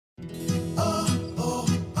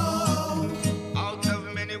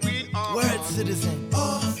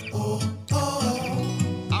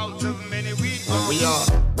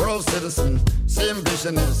citizen, same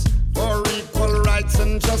vision is for equal rights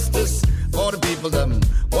and justice for the people them.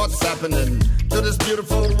 What's happening to this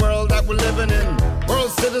beautiful world that we're living in?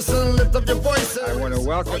 World citizen, lift up your voices. I want to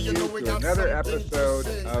welcome you to another episode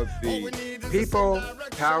of the People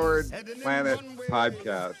Powered Planet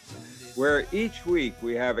podcast, where each week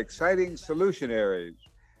we have exciting solutionaries.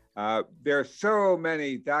 There are so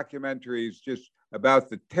many documentaries just about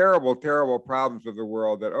the terrible, terrible problems of the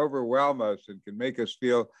world that overwhelm us and can make us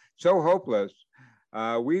feel so hopeless.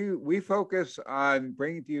 We focus on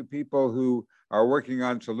bringing to you people who are working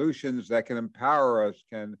on solutions that can empower us,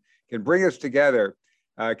 can bring us together,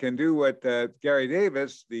 can do what Gary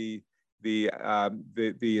Davis, the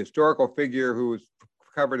historical figure who was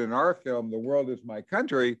covered in our film, The World Is My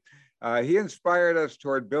Country, he inspired us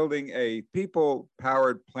toward building a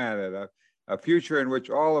people-powered planet, a future in which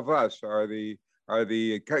all of us are the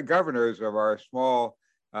governors of our small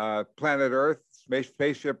planet Earth,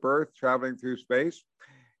 spaceship Earth, traveling through space.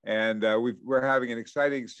 And we're having an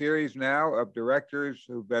exciting series now of directors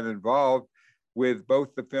who've been involved with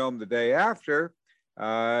both the film The Day After,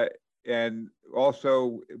 and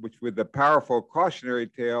also with the powerful cautionary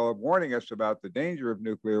tale of warning us about the danger of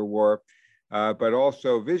nuclear war, but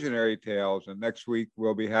also visionary tales. And next week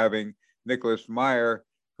we'll be having Nicholas Meyer,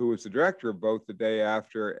 who is the director of both The Day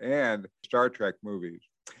After and Star Trek movies.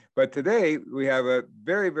 But today we have a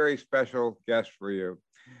very, very special guest for you.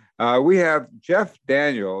 We have Jeff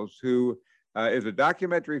Daniels, who is a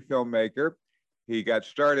documentary filmmaker. He got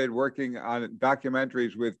started working on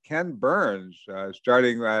documentaries with Ken Burns,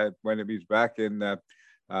 starting when he was back in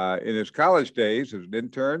his college days as an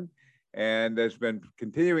intern, and has been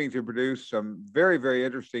continuing to produce some very, very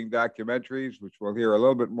interesting documentaries, which we'll hear a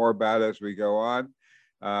little bit more about as we go on.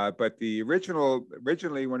 But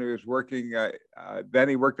originally when he was working, then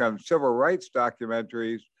he worked on civil rights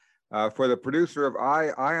documentaries for the producer of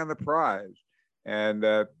Eye on the Prize. And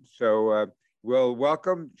so we'll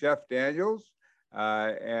welcome Jeff Daniels,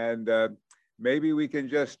 and maybe we can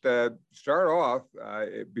just start off,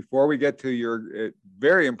 before we get to your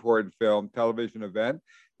very important film, television event,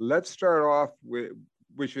 let's just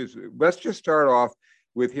start off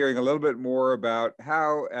with hearing a little bit more about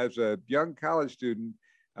how, as a young college student,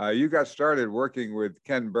 you got started working with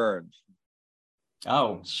Ken Burns.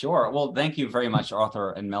 Oh, sure. Well, thank you very much,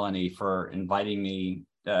 Arthur and Melanie, for inviting me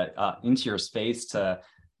into your space to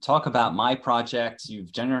talk about my project.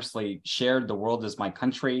 You've generously shared The World Is My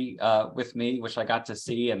Country with me, which I got to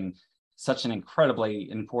see, and such an incredibly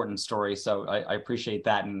important story. So I appreciate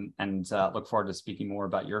that, and look forward to speaking more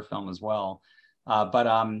about your film as well.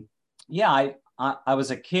 Yeah, I was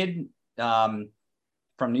a kid from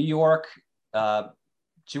New York,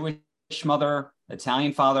 Jewish mother,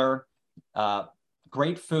 Italian father,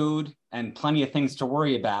 great food, and plenty of things to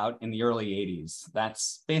worry about in the early 80s.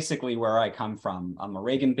 That's basically where I come from. I'm a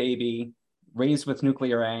Reagan baby, raised with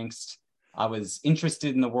nuclear angst. I was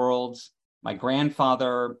interested in the world. My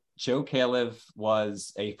grandfather, Joe Caliv,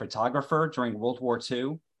 was a photographer during World War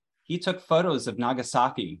II. He took photos of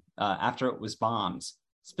Nagasaki after it was bombed,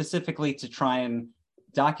 specifically to try and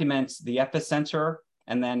document the epicenter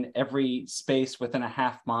and then every space within a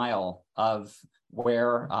half mile of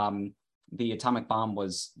where the atomic bomb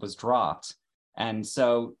was dropped. And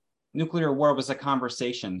so nuclear war was a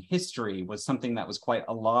conversation. History was something that was quite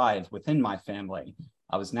alive within my family.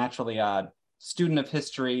 I was naturally a student of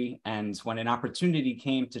history, and when an opportunity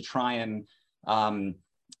came to try and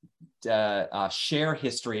share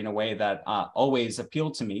history in a way that always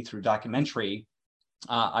appealed to me through documentary,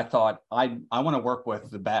 I thought, I want to work with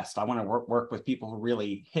the best. I want to work with people who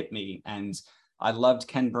really hit me. And I loved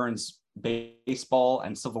Ken Burns' baseball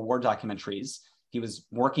and Civil War documentaries. He was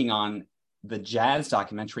working on the jazz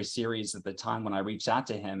documentary series at the time when I reached out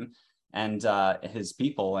to him and his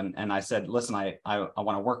people. And I said, listen, I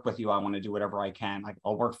want to work with you. I want to do whatever I can.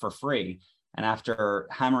 I'll work for free. And after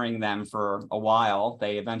hammering them for a while,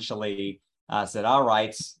 they eventually said, all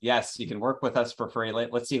right, yes, you can work with us for free.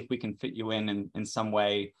 Let's see if we can fit you in some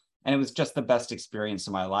way. And it was just the best experience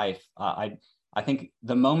of my life. I think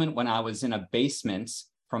the moment when I was in a basement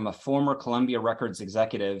from a former Columbia Records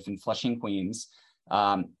executive in Flushing, Queens,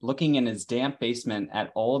 looking in his damp basement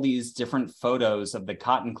at all these different photos of the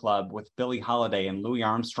Cotton Club with Billie Holiday and Louis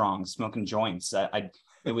Armstrong smoking joints.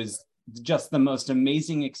 It was just the most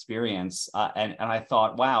amazing experience. And I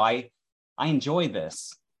thought, wow, I enjoy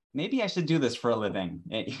this. Maybe I should do this for a living.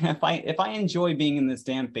 If I enjoy being in this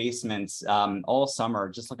damp basement all summer,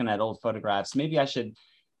 just looking at old photographs, maybe I should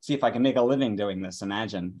see if I can make a living doing this,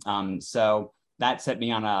 imagine. So that set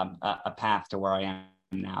me on a path to where I am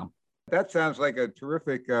now. That sounds like a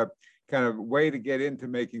terrific kind of way to get into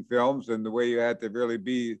making films, and the way you had to really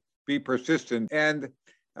be be persistent. And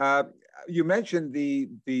you mentioned the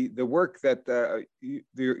work that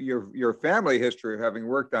your family history of having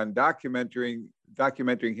worked on documenting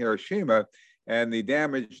Hiroshima and the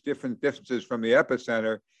damage, different distances from the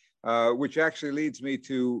epicenter, which actually leads me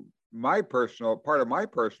to part of my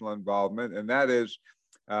personal involvement, and that is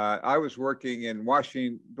I was working in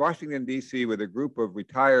Washington, D.C. with a group of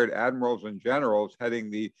retired admirals and generals heading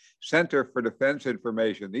the Center for Defense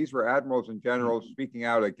Information. These were admirals and generals speaking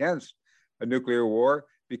out against a nuclear war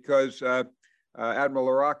because Admiral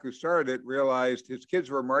Laraque, who started it, realized his kids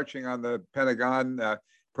were marching on the Pentagon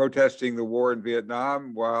protesting the war in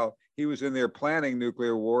Vietnam while he was in there planning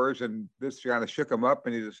nuclear wars, and this kind of shook him up,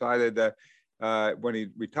 and he decided that when he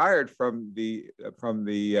retired from the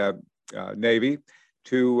Navy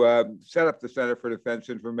to set up the Center for Defense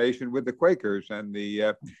Information with the Quakers and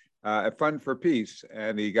the Fund for Peace.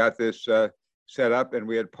 And he got this set up, and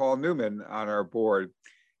we had Paul Newman on our board.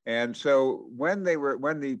 And so when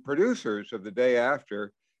the producers of The Day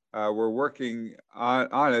After were working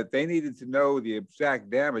on it, they needed to know the exact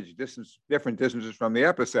damage different distances from the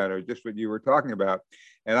epicenter, just what you were talking about.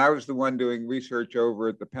 And I was the one doing research over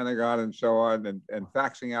at the Pentagon and so on, and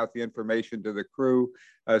faxing out the information to the crew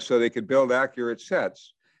so they could build accurate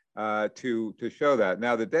sets to show that.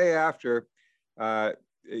 Now, The Day After,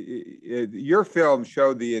 your film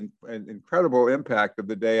showed the incredible impact of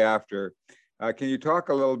The Day After. Can you talk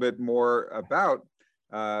a little bit more about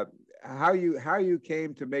how you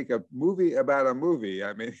came to make a movie about a movie?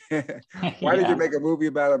 I mean, why did you make a movie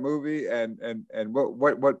about a movie, and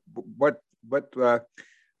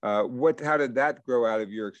how did that grow out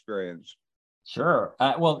of your experience? Sure.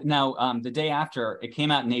 Well, now, The Day After, it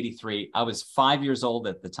came out in '83. I was 5 years old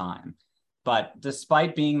at the time. But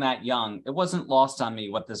despite being that young, it wasn't lost on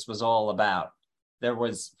me what this was all about. There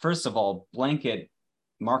was, first of all, blanket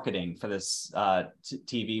marketing for this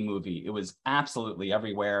TV movie. It was absolutely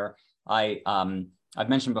everywhere. I've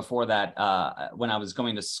mentioned before that when I was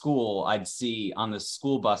going to school, I'd see on the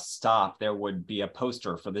school bus stop, there would be a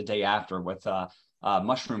poster for The Day After with a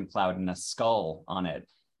mushroom cloud and a skull on it.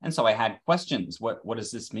 And so I had questions. What does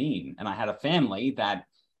this mean? And I had a family that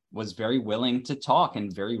was very willing to talk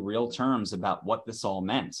in very real terms about what this all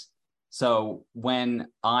meant. So when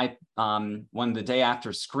The Day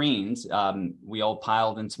After screened, we all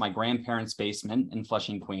piled into my grandparents' basement in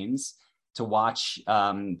Flushing, Queens, to watch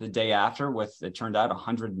The Day After with, it turned out,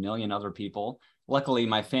 100 million other people. Luckily,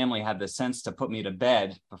 my family had the sense to put me to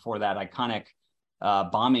bed before that iconic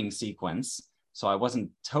bombing sequence, so I wasn't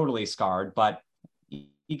totally scarred, but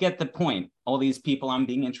you get the point. All these people I'm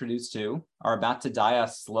being introduced to are about to die a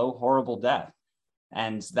slow, horrible death.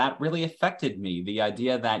 And that really affected me. The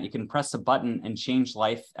idea that you can press a button and change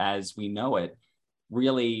life as we know it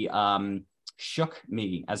really shook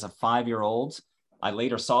me as a 5-year-old. I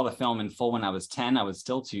later saw the film in full when I was 10. I was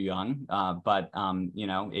still too young, but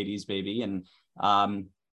 80s baby. And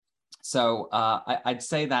so I'd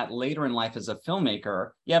say that later in life as a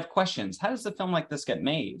filmmaker, you have questions. How does a film like this get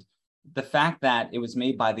made? The fact that it was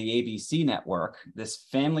made by the ABC network, this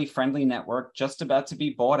family-friendly network just about to be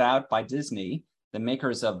bought out by Disney, the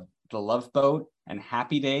makers of The Love Boat and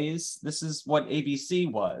Happy Days. This is what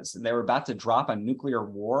ABC was. They were about to drop a nuclear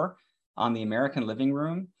war on the American living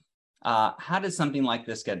room. How did something like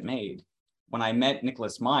this get made? When I met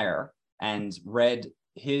Nicholas Meyer and read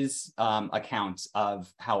his account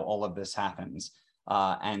of how all of this happens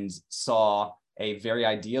and saw a very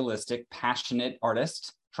idealistic, passionate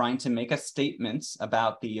artist trying to make a statement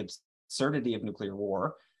about the absurdity of nuclear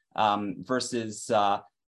war versus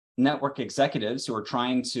network executives who are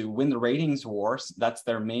trying to win the ratings war. That's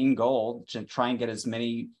their main goal, to try and get as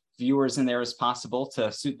many viewers in there as possible to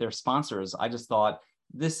suit their sponsors. I just thought,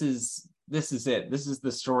 this is it. This is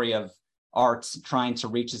the story of art trying to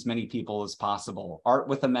reach as many people as possible. Art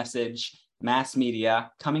with a message, mass media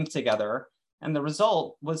coming together. And the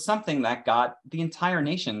result was something that got the entire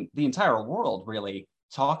nation, the entire world really,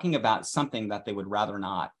 talking about something that they would rather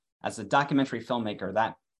not. As a documentary filmmaker,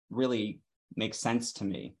 that really makes sense to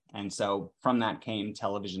me. And so from that came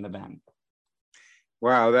Television Event.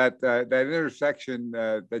 Wow, that intersection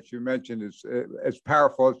that you mentioned is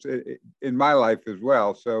powerful in my life as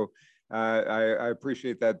well. So I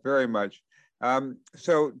appreciate that very much.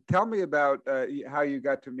 So tell me about how you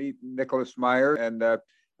got to meet Nicholas Meyer and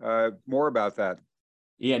more about that.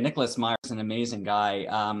 Yeah, Nicholas Meyer is an amazing guy.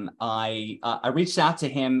 I reached out to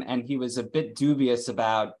him, and he was a bit dubious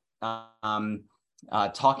about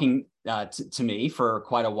talking to me for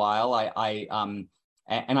quite a while.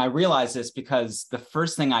 And I realized this because the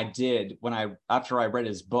first thing I did after I read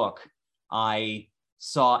his book, I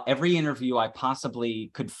saw every interview I possibly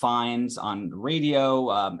could find on radio,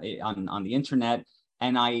 on the internet,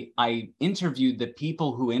 and I interviewed the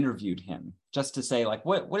people who interviewed him just to say, like,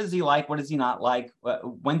 what is he like? What is he not like?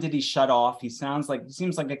 When did he shut off? He seems like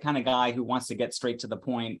the kind of guy who wants to get straight to the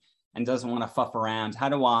point and doesn't want to fuff around. How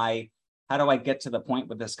do I get to the point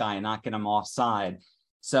with this guy and not get him offside?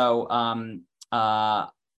 So,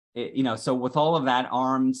 so with all of that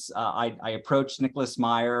armed, I approached Nicholas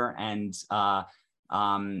Meyer, and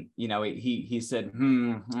he said,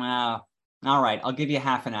 all right, I'll give you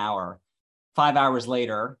half an hour. 5 hours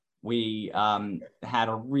later, we had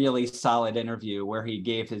a really solid interview where he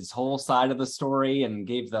gave his whole side of the story and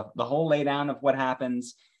gave the whole laydown of what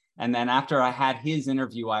happens. And then after I had his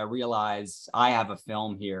interview, I realized I have a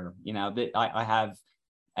film here. That I have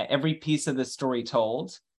every piece of the story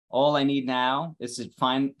told. All I need now is to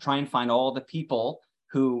try and find all the people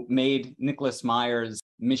who made Nicholas Meyer's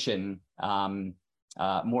mission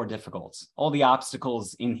more difficult, all the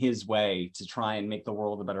obstacles in his way to try and make the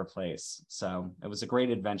world a better place. So it was a great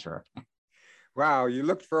adventure. Wow, you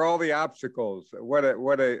looked for all the obstacles. What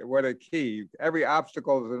a key. Every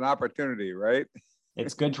obstacle is an opportunity, right?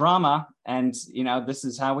 It's good drama, and this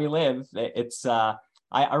is how we live. It's the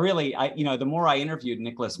more I interviewed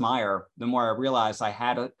Nicholas Meyer, the more I realized I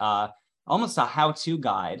had almost a how-to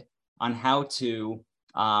guide on how to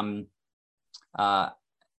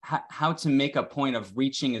make a point of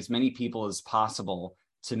reaching as many people as possible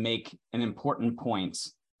to make an important point,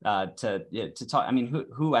 to talk. I mean,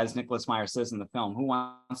 who, as Nicholas Meyer says in the film, who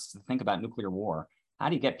wants to think about nuclear war? How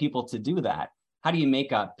do you get people to do that? How do you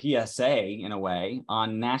make a PSA, in a way,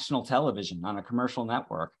 on national television, on a commercial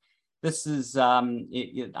network? This is,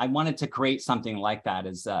 I wanted to create something like that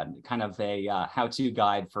as kind of a how-to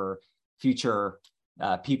guide for future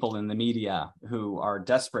people in the media who are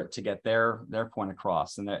desperate to get their point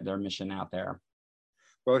across and their mission out there.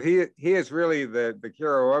 Well, he is really the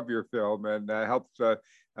hero of your film, and helps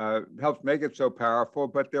make it so powerful.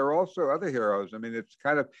 But there are also other heroes. I mean, it's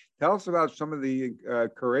kind of, tell us about some of the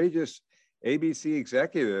courageous ABC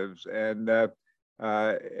executives and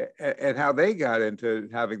how they got into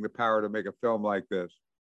having the power to make a film like this.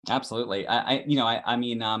 Absolutely.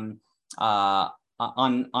 On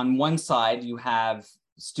one side, you have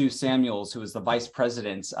Stu Samuels, who was the vice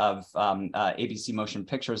president of ABC Motion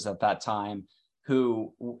Pictures at that time,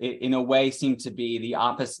 who in a way seemed to be the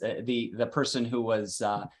opposite, the person who was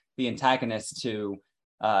the antagonist to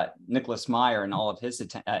Nicholas Meyer and all of his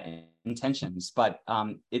intentions. But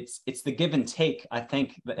it's the give and take. I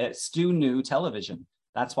think Stu knew television.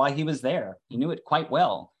 That's why he was there. He knew it quite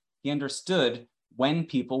well. He understood when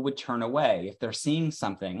people would turn away if they're seeing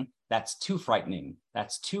something that's too frightening,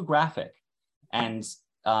 that's too graphic. And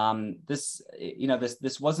this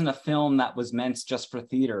wasn't a film that was meant just for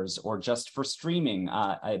theaters or just for streaming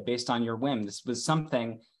based on your whim. This was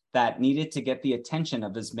something that needed to get the attention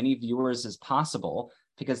of as many viewers as possible,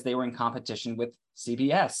 because they were in competition with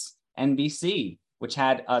CBS, NBC, which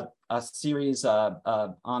had a series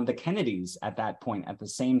on the Kennedys at that point at the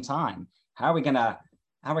same time. How are we gonna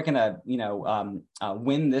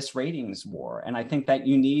win this ratings war? And I think that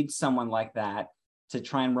you need someone like that to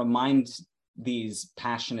try and remind these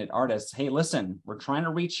passionate artists, hey, listen, we're trying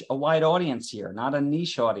to reach a wide audience here, not a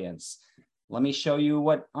niche audience. Let me show you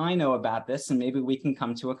what I know about this, and maybe we can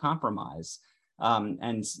come to a compromise,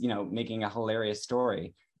 and making a hilarious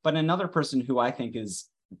story. But another person who I think is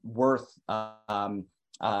worth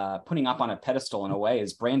putting up on a pedestal in a way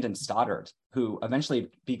is Brandon Stoddard, who eventually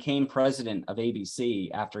became president of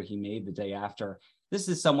ABC after he made The Day After. This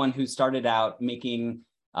is someone who started out making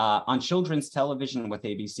on children's television with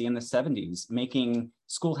ABC in the 70s, making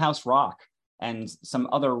Schoolhouse Rock and some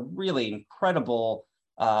other really incredible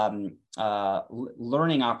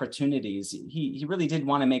learning opportunities. He really did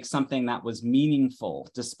want to make something that was meaningful,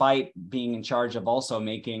 despite being in charge of also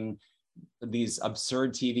making these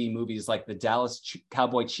absurd TV movies like the Dallas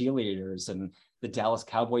Cowboy Cheerleaders and the Dallas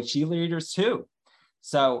Cowboy Cheerleaders 2.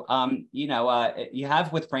 So, you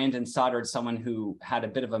have with Brandon Stoddard someone who had a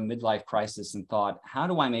bit of a midlife crisis and thought, how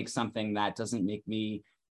do I make something that doesn't make me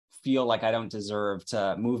feel like I don't deserve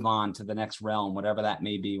to move on to the next realm, whatever that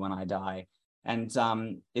may be when I die? And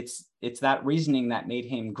it's that reasoning that made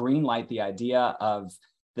him greenlight the idea of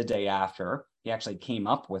The Day After. He actually came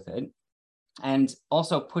up with it, and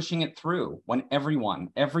also pushing it through when everyone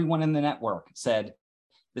in the network said,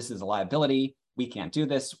 this is a liability. We can't do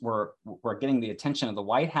this. We're getting the attention of the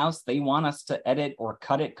White House. They want us to edit or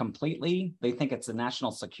cut it completely. They think it's a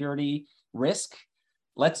national security risk.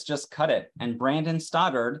 Let's just cut it. And Brandon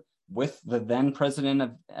Stoddard, with the then president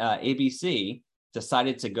of ABC,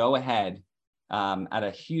 decided to go ahead at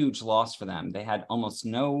a huge loss for them. They had almost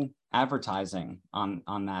no advertising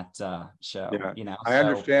on that show. Yeah, You know, I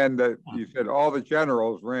understand that you said all the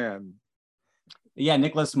generals ran. Yeah,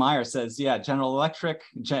 Nicholas Meyer says, yeah, General Electric.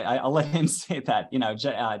 I'll let him say that. You know,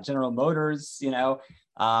 General Motors. You know,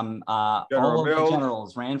 all of the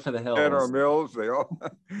generals ran for the hills. General Mills, they all,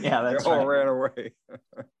 yeah, that's they all right. ran away.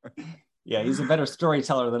 Yeah, he's a better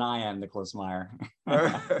storyteller than I am, Nicholas Meyer.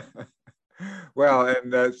 Well,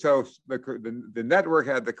 and so the network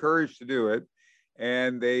had the courage to do it,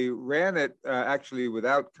 and they ran it actually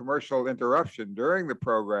without commercial interruption during the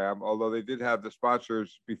program, although they did have the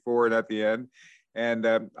sponsors before and at the end. And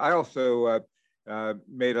I also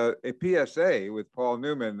made a PSA with Paul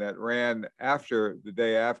Newman that ran after the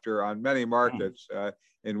day after on many markets,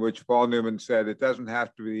 in which Paul Newman said it doesn't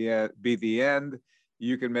have to be the end.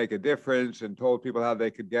 You can make a difference, and told people how they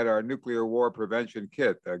could get our nuclear war prevention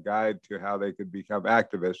kit, a guide to how they could become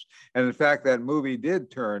activists. And in fact, that movie did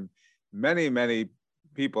turn many, many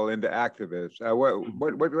people into activists.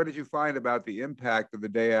 What did you find about the impact of the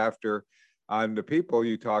day after on the people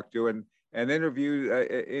you talked to and interviewed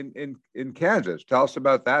in Kansas? Tell us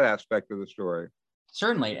about that aspect of the story.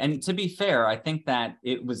 Certainly, and to be fair, I think that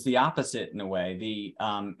it was the opposite in a way.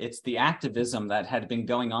 It's the activism that had been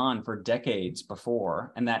going on for decades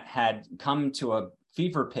before, and that had come to a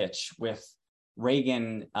fever pitch with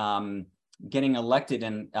Reagan getting elected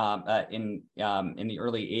in the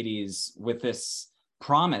early '80s with this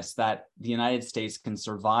promise that the United States can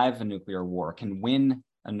survive a nuclear war, can win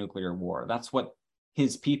a nuclear war. That's what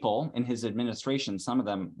his people in his administration, some of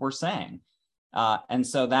them, were saying, and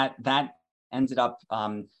so that ended up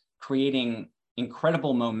creating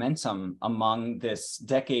incredible momentum among this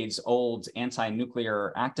decades-old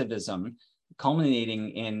anti-nuclear activism, culminating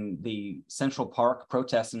in the Central Park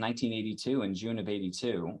protests in 1982, in June of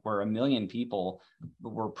 '82, where 1 million people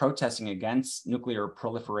were protesting against nuclear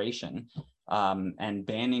proliferation and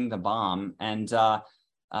banning the bomb. And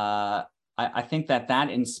I think that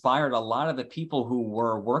inspired a lot of the people who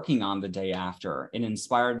were working on the day after. It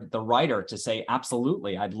inspired the writer to say,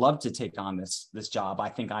 absolutely, I'd love to take on this job. I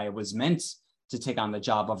think I was meant to take on the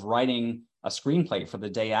job of writing a screenplay for the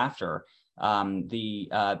day after.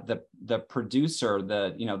 The producer,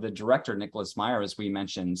 the director, Nicholas Meyer, as we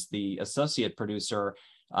mentioned, the associate producer.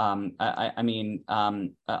 A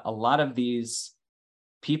lot of these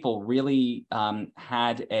people really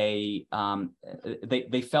had they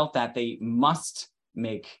felt that they must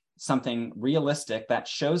make something realistic that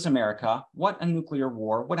shows America what a nuclear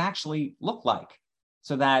war would actually look like,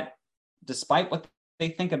 so that despite what they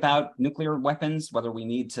think about nuclear weapons, whether we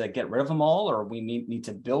need to get rid of them all or we need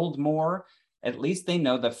to build more, at least they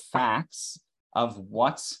know the facts of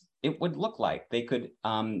what it would look like. They could,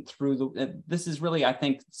 this is really, I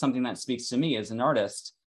think, something that speaks to me as an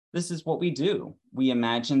artist. This is what we do. We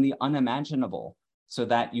imagine the unimaginable so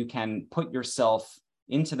that you can put yourself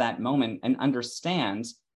into that moment and understand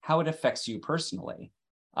how it affects you personally.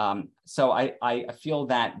 So I feel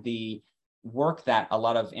that the work that a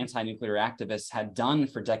lot of anti-nuclear activists had done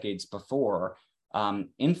for decades before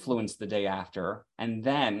influenced the day after. And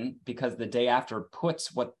then, because the day after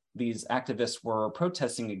puts what these activists were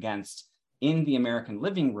protesting against in the American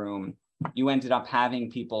living room, you ended up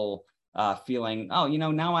having people feeling, oh,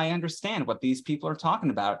 now I understand what these people are talking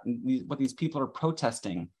about, what these people are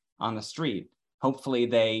protesting on the street. Hopefully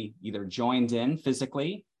they either joined in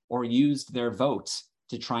physically or used their votes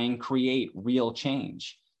to try and create real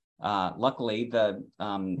change. Luckily, the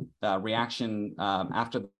reaction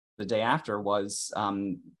after the day after was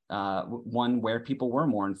one where people were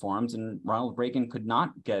more informed, and Ronald Reagan could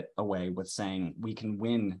not get away with saying, we can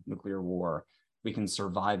win nuclear war, we can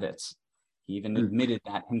survive it. He even admitted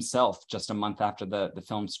that himself just a month after the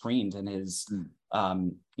film screened in his,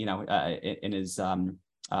 in his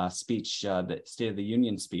speech, the State of the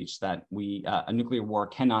Union speech, that a nuclear war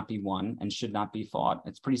cannot be won and should not be fought.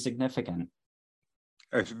 It's pretty significant.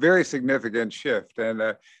 It's a very significant shift, and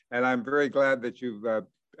I'm very glad that you've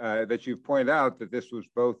pointed out that this was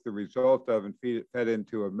both the result of and fed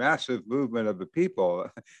into a massive movement of the people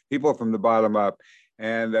from the bottom up.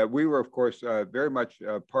 And we were, of course, very much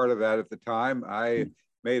part of that at the time. I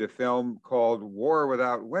made a film called War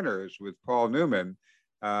Without Winners with Paul Newman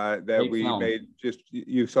that Great we film. Made.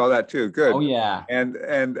 You saw that too. Good. Oh yeah. And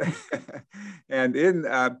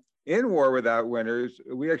in War Without Winners,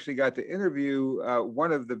 we actually got to interview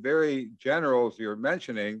one of the very generals you're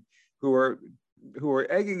mentioning, who were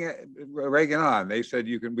egging Reagan on. They said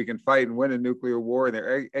we can fight and win a nuclear war, and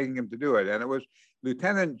they're egging him to do it. And it was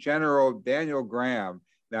Lieutenant General Daniel Graham.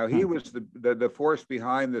 Now he was the force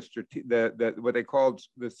behind the what they called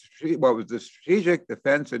the Strategic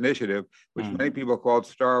Defense Initiative, which many people called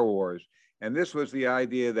Star Wars. And this was the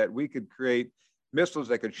idea that we could create missiles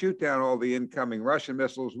that could shoot down all the incoming Russian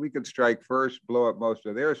missiles. We could strike first, blow up most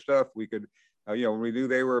of their stuff. We could, when we knew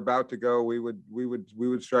they were about to go, we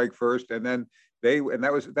would strike first, and then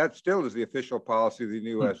that still is the official policy of the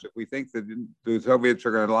U.S. If we think that the Soviets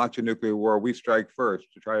are going to launch a nuclear war, we strike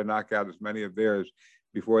first to try to knock out as many of theirs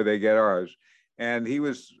before they get ours. And he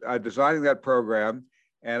was designing that program.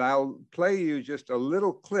 And I'll play you just a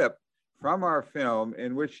little clip from our film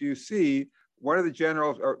in which you see one of the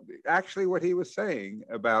generals, or actually what he was saying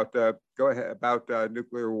about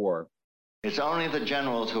nuclear war. It's only the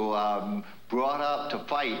generals who are brought up to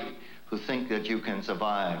fight who think that you can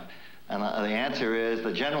survive. And the answer is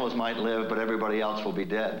the generals might live, but everybody else will be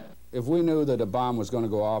dead. If we knew that a bomb was going to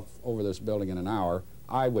go off over this building in an hour,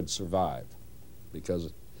 I would survive,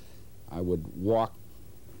 because I would walk.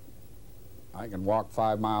 I can walk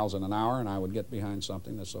 5 miles in an hour, and I would get behind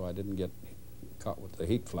something so I didn't get caught with the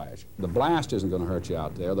heat flash. The blast isn't going to hurt you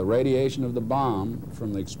out there. The radiation of the bomb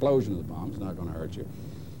from the explosion of the bomb is not going to hurt you.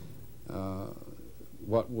 The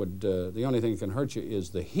only thing that can hurt you is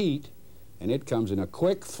the heat, and it comes in a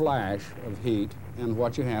quick flash of heat, and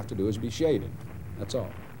what you have to do is be shaded. That's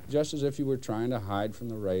all. Just as if you were trying to hide from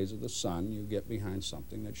the rays of the sun, you get behind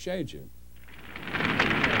something that shades you.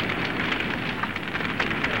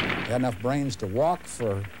 Had enough brains to walk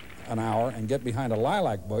for an hour and get behind a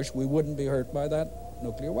lilac bush, we wouldn't be hurt by that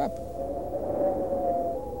nuclear weapon.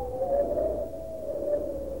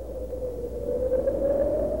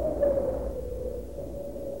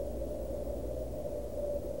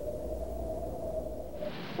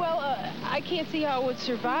 Well, I can't see how it would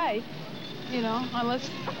survive, unless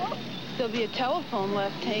there'll be a telephone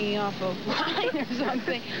left hanging off a line or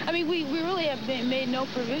something. I mean, we really have made no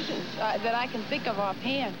provisions that I can think of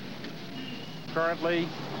offhand. Currently,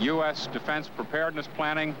 U.S. defense preparedness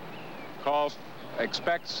planning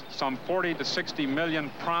expects some 40 to 60 million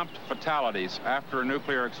prompt fatalities after a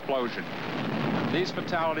nuclear explosion. These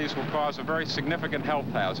fatalities will cause a very significant health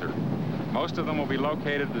hazard. Most of them will be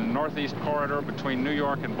located in the northeast corridor between New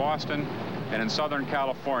York and Boston and in Southern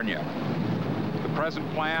California. The present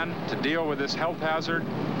plan to deal with this health hazard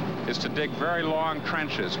is to dig very long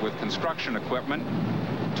trenches with construction equipment,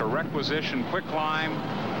 to requisition quicklime,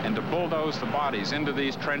 and to bulldoze the bodies into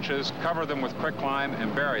these trenches, cover them with quicklime,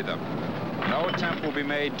 and bury them. No attempt will be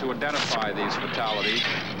made to identify these fatalities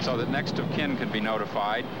so that next of kin can be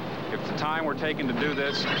notified. If the time were taken to do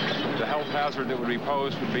this, the health hazard that would be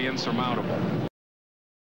posed would be insurmountable.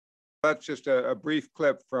 That's just a brief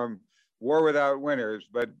clip from War Without Winners,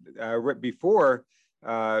 but before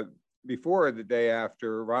the day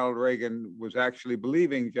after, Ronald Reagan was actually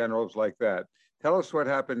believing generals like that. Tell us what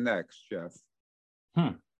happened next, Jeff.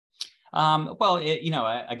 Well,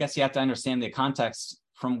 I guess you have to understand the context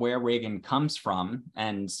from where Reagan comes from,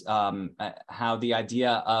 and how the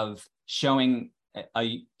idea of showing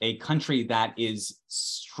a country that is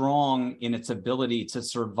strong in its ability to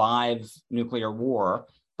survive nuclear war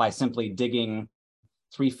by simply digging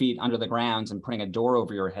 3 feet under the ground and putting a door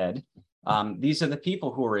over your head. These are the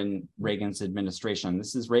people who are in Reagan's administration.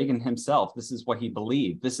 This is Reagan himself. This is what he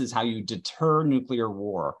believed. This is how you deter nuclear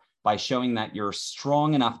war, by showing that you're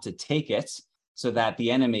strong enough to take it so that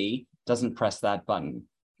the enemy doesn't press that button.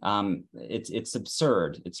 It's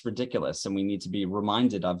absurd. It's ridiculous. And we need to be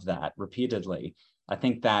reminded of that repeatedly. I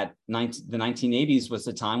think that the 1980s was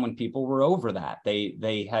the time when people were over that.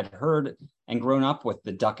 They had heard and grown up with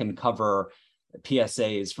the duck and cover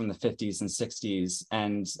PSAs from the 50s and 60s,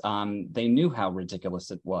 and they knew how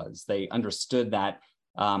ridiculous it was. They understood that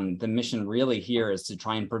the mission really here is to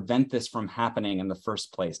try and prevent this from happening in the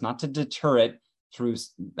first place, not to deter it through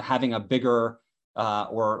having a bigger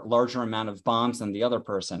or larger amount of bombs than the other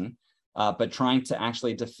person, but trying to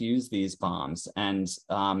actually defuse these bombs. And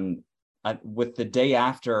with the day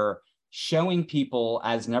after, showing people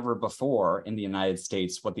as never before in the United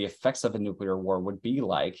States what the effects of a nuclear war would be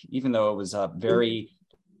like, even though it was a very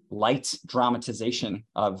light dramatization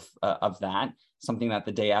of that, something that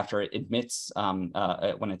the day after it admits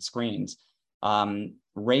when it screens.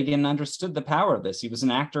 Reagan understood the power of this. He was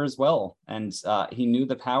an actor as well, and he knew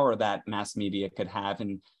the power that mass media could have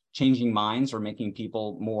in changing minds or making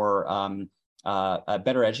people more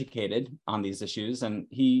better educated on these issues. And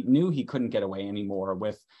he knew he couldn't get away anymore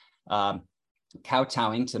with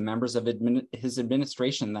kowtowing to members of his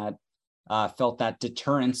administration that felt that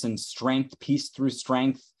deterrence and strength, peace through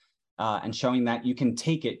strength, and showing that you can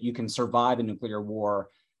take it, you can survive a nuclear war,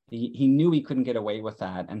 he knew he couldn't get away with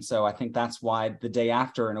that. And so I think that's why the day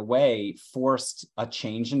after, in a way, forced a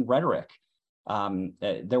change in rhetoric.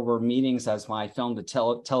 There were meetings, as my film,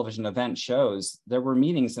 the television event shows, there were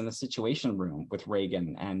meetings in the Situation Room with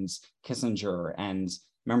Reagan and Kissinger and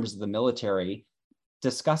members of the military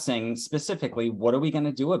discussing specifically, what are we going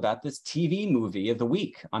to do about this TV movie of the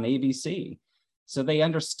week on ABC? So they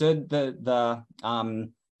understood the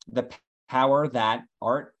power that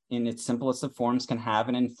art in its simplest of forms can have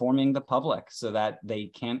in informing the public, so that they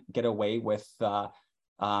can't get away with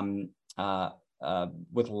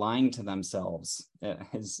lying to themselves,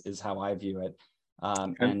 is how I view it.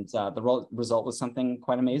 The result was something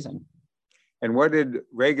quite amazing. And what did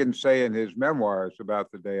Reagan say in his memoirs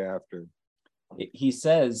about the day after? He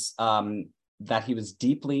says that he was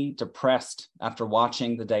deeply depressed after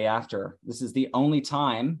watching the day after. This is the only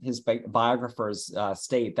time his biographers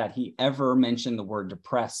state that he ever mentioned the word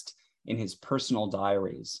depressed in his personal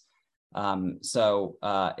diaries. So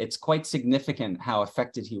it's quite significant how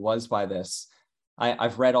affected he was by this.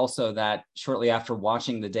 I've read also that shortly after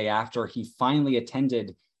watching the day after, he finally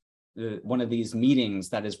attended one of these meetings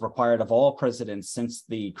that is required of all presidents since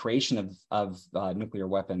the creation of nuclear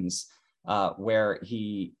weapons, where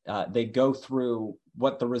they go through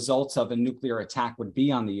what the results of a nuclear attack would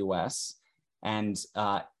be on the US. And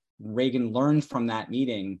Reagan learned from that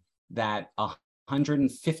meeting that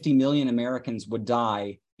 150 million Americans would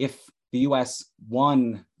die if the US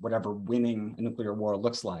won whatever winning a nuclear war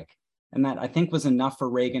looks like. And that, I think, was enough for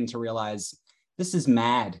Reagan to realize, this is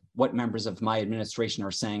mad what members of my administration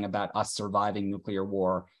are saying about us surviving nuclear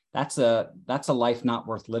war. That's a life not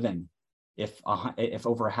worth living. If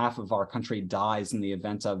over half of our country dies in the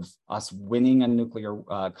event of us winning a nuclear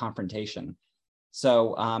confrontation.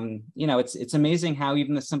 So, it's amazing how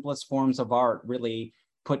even the simplest forms of art really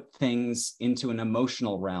put things into an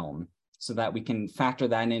emotional realm, so that we can factor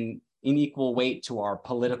that in equal weight to our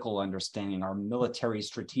political understanding, our military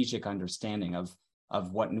strategic understanding of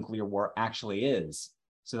what nuclear war actually is,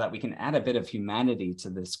 so that we can add a bit of humanity to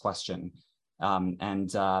this question. In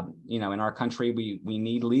our country, we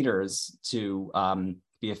need leaders to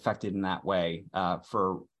be affected in that way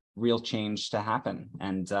for real change to happen.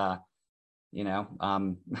 And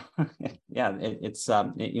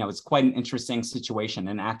it's quite an interesting situation.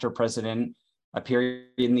 An actor president, a period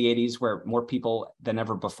in the 80s where more people than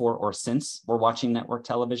ever before or since were watching network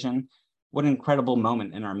television. What an incredible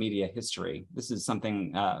moment in our media history. This is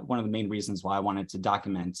something, one of the main reasons why I wanted to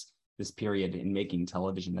document this period in making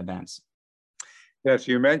television events. Yes,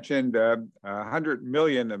 you mentioned 100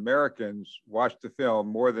 million Americans watched the film,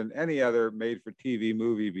 more than any other made-for-TV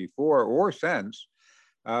movie before or since.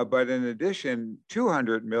 But in addition,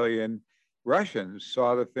 200 million Russians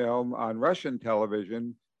saw the film on Russian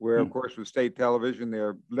television, where, of course, with state television,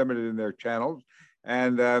 they're limited in their channels,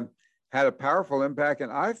 and had a powerful impact.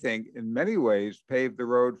 And I think, in many ways, paved the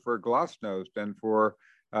road for glasnost and for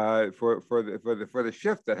the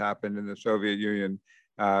shift that happened in the Soviet Union.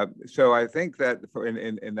 So I think that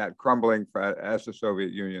in that crumbling as the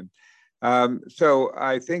Soviet Union. So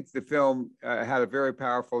I think the film had a very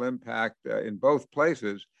powerful impact in both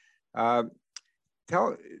places. Tell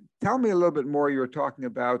me a little bit more. You were talking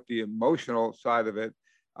about the emotional side of it.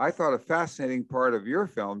 I thought a fascinating part of your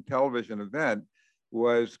film, Television Event,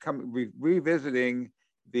 was revisiting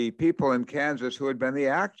the people in Kansas who had been the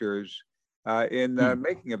actors in the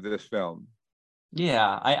making of this film.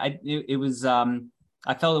 Yeah,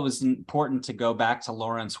 I felt it was important to go back to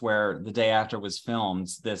Lawrence, where the day after was filmed.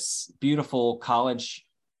 This beautiful college,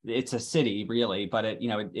 it's a city really, but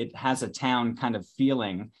it has a town kind of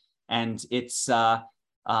feeling, and it's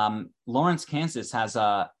Lawrence, Kansas has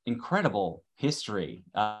a incredible history.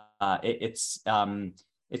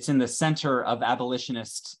 It's in the center of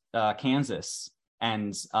abolitionist Kansas,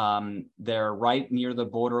 and they're right near the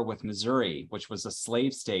border with Missouri, which was a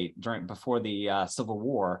slave state before the Civil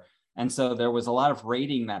War. And so there was a lot of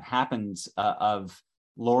raiding that happened of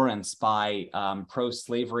Lawrence by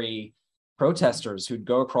pro-slavery protesters who'd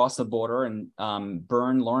go across the border and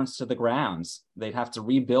burn Lawrence to the ground. They'd have to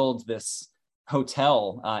rebuild this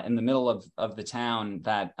hotel in the middle of the town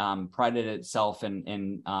that prided itself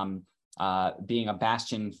in being a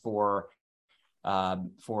bastion for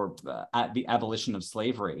the abolition of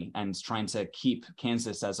slavery and trying to keep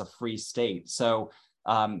Kansas as a free state. So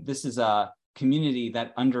this is a community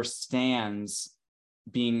that understands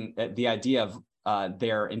being the idea of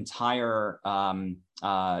their entire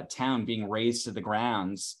town being razed to the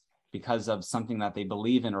grounds because of something that they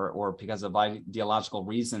believe in or because of ideological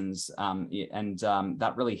reasons.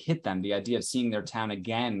 That really hit them. The idea of seeing their town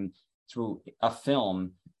again through a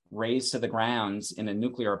film razed to the grounds in a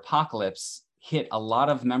nuclear apocalypse hit a lot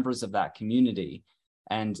of members of that community.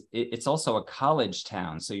 And it's also a college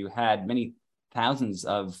town. So you had many thousands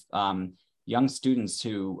of young students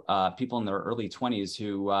who, people in their early 20s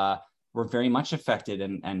who were very much affected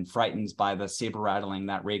and frightened by the saber rattling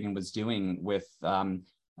that Reagan was doing with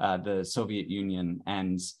the Soviet Union.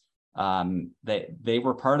 And they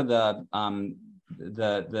were part of the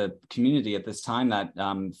community at this time that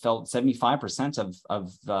felt 75%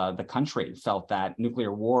 of the country felt that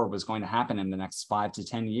nuclear war was going to happen in the next 5 to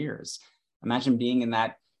 10 years. Imagine being in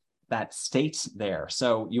that state there.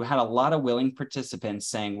 So you had a lot of willing participants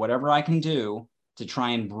saying, whatever I can do to try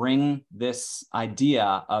and bring this idea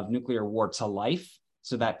of nuclear war to life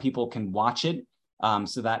so that people can watch it,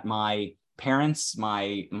 so that my parents,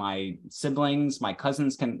 my siblings, my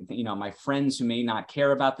cousins can, my friends who may not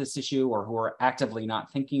care about this issue or who are actively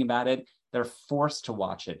not thinking about it, they're forced to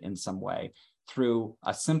watch it in some way through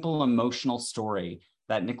a simple emotional story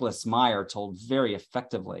that Nicholas Meyer told very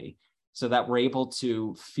effectively, so that we're able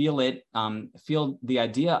to feel the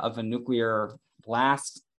idea of a nuclear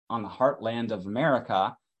blast on the heartland of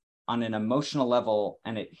America on an emotional level,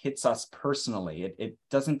 and it hits us personally. It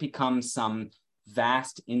doesn't become some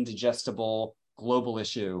vast, indigestible global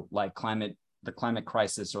issue like the climate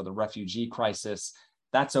crisis or the refugee crisis.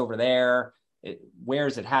 That's over there. Where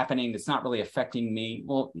is it happening? It's not really affecting me.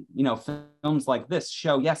 Well, films like this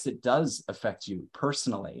show, yes, it does affect you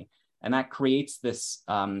personally. And that creates this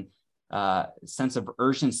sense of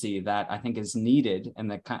urgency that I think is needed,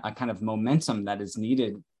 and a kind of momentum that is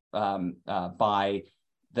needed by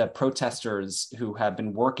the protesters who have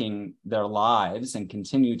been working their lives and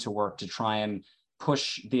continue to work to try and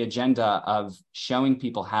push the agenda of showing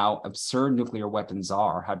people how absurd nuclear weapons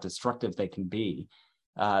are, how destructive they can be,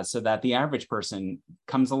 so that the average person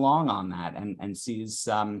comes along on that and sees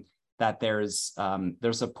that there's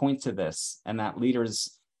a point to this, and that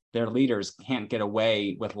their leaders can't get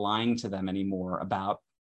away with lying to them anymore about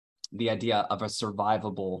the idea of a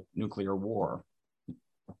survivable nuclear war.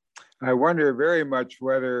 I wonder very much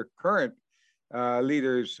whether current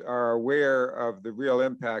leaders are aware of the real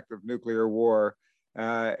impact of nuclear war.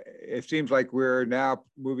 It seems like we're now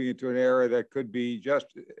moving into an era that could be just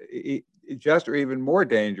or even more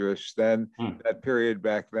dangerous than that period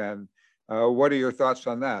back then. What are your thoughts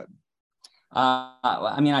on that?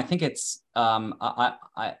 I think it's,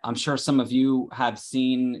 I'm sure some of you have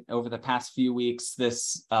seen over the past few weeks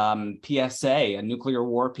this PSA, a nuclear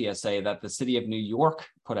war PSA that the city of New York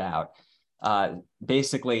put out,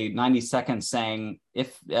 basically 90 seconds saying,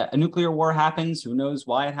 if a nuclear war happens, who knows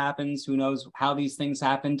why it happens, who knows how these things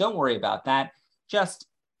happen, don't worry about that. Just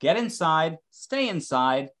get inside, stay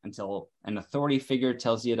inside until an authority figure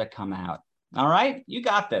tells you to come out. All right, you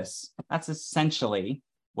got this. That's essentially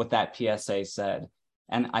what that PSA said.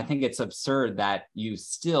 And I think it's absurd that you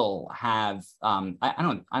still have,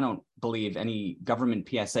 I don't believe any government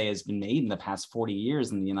PSA has been made in the past 40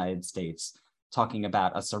 years in the United States talking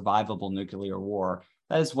about a survivable nuclear war.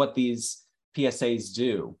 That is what these PSAs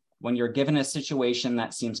do. When you're given a situation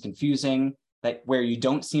that seems confusing, where you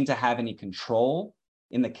don't seem to have any control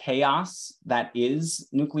in the chaos that is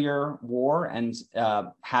nuclear war and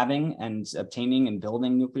having and obtaining and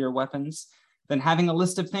building nuclear weapons, then having a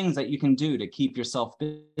list of things that you can do to keep yourself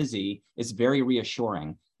busy is very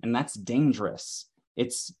reassuring. And that's dangerous.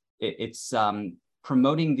 It's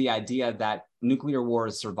promoting the idea that nuclear war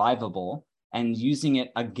is survivable and using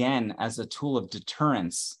it again as a tool of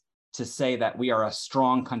deterrence to say that we are a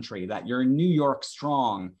strong country, that you're New York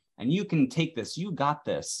strong and you can take this, you got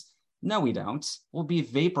this. No, we don't. We'll be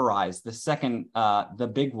vaporized the second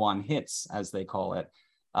the big one hits, as they call it.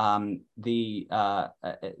 The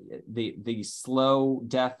slow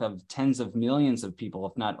death of tens of millions of people,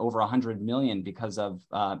 if not over 100 million, because of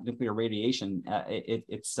nuclear radiation.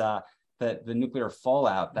 It's the nuclear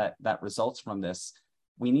fallout that results from this.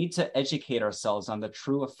 We need to educate ourselves on the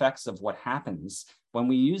true effects of what happens when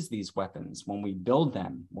we use these weapons, when we build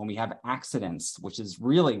them, when we have accidents, which is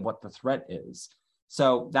really what the threat is.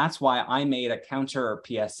 So that's why I made a counter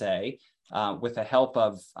PSA with the help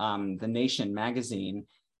of The Nation magazine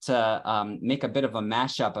to make a bit of a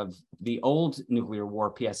mashup of the old nuclear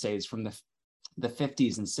war PSAs from the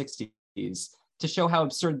 50s and 60s to show how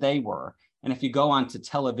absurd they were. And if you go on to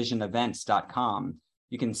televisionevents.com,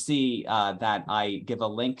 you can see that I give a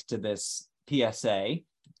link to this PSA,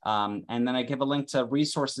 and then I give a link to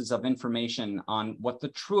resources of information on what the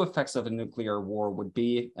true effects of a nuclear war would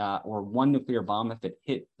be, or one nuclear bomb if it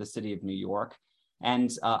hit the city of New York,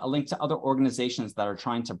 and a link to other organizations that are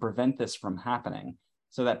trying to prevent this from happening,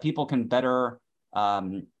 so that people can better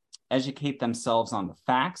educate themselves on the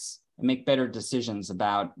facts make better decisions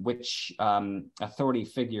about which authority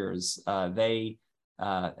figures they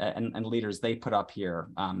and leaders they put up here,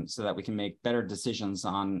 so that we can make better decisions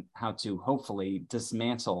on how to hopefully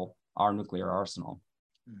dismantle our nuclear arsenal.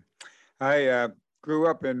 I grew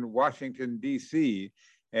up in Washington, D.C.,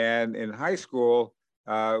 and in high school,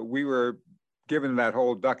 we were given that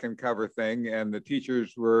whole duck and cover thing, and the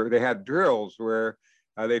teachers they had drills where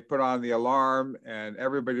they put on the alarm and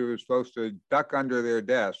everybody was supposed to duck under their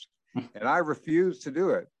desk. And I refused to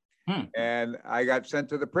do it. And I got sent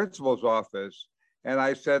to the principal's office. And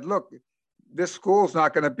I said, look, this school's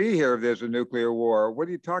not going to be here if there's a nuclear war. What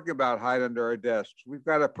are you talking about, hide under our desks? We've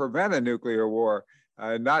got to prevent a nuclear war,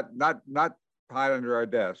 not hide under our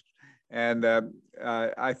desks. And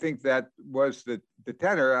I think that was the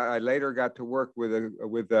tenor. I later got to work with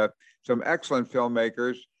some excellent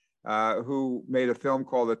filmmakers who made a film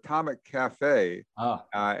called Atomic Cafe.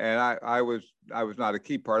 And I was not a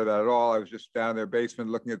key part of that at all. I was just down in their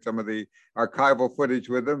basement looking at some of the archival footage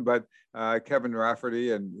with them. But Kevin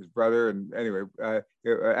Rafferty and his brother, and anyway,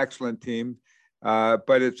 excellent team. But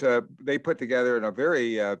they put together in a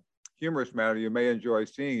very humorous manner. You may enjoy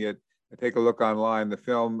seeing it. Take a look online, the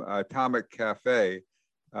film Atomic Cafe.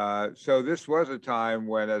 So this was a time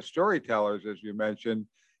when, as storytellers, as you mentioned,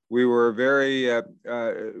 we were very,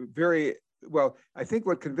 very, well, I think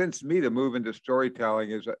what convinced me to move into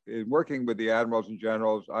storytelling is in working with the admirals and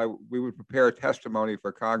generals, we would prepare testimony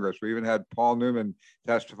for Congress. We even had Paul Newman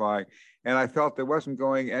testifying. And I felt it wasn't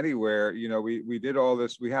going anywhere. You know, we did all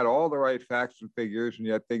this, we had all the right facts and figures, and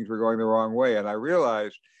yet things were going the wrong way. And I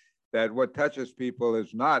realized that what touches people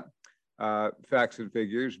is not facts and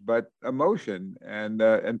figures, but emotion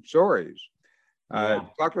and stories.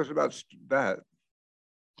 Talk to us about that.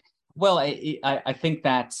 Well, I think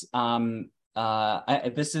that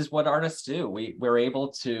this is what artists do. We're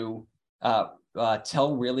able to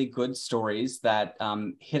tell really good stories that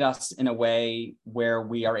hit us in a way where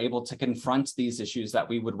we are able to confront these issues that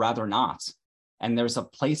we would rather not. And there's a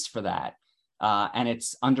place for that. And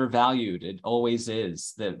it's undervalued. It always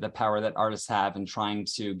is, the power that artists have in trying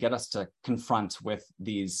to get us to confront with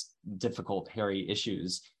these difficult, hairy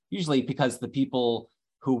issues, usually because the people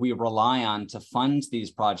who we rely on to fund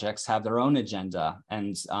these projects have their own agenda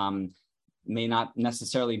and may not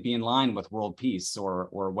necessarily be in line with world peace or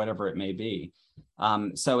whatever it may be.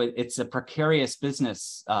 So it's a precarious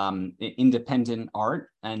business, independent art,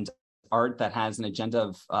 and art that has an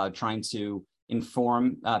agenda of trying to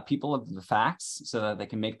inform people of the facts so that they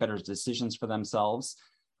can make better decisions for themselves.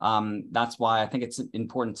 That's why I think it's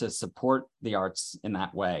important to support the arts in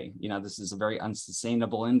that way. You know, this is a very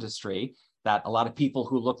unsustainable industry that a lot of people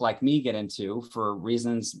who look like me get into for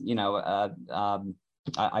reasons, you know,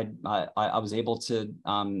 I was able to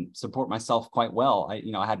support myself quite well. I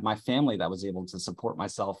had my family that was able to support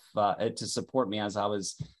myself, to support me as I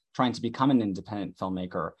was trying to become an independent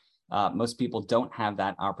filmmaker. Most people don't have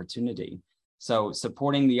that opportunity. So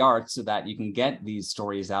supporting the arts so that you can get these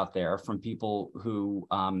stories out there from people who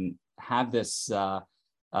have this, agenda,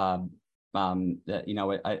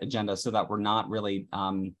 so that we're not really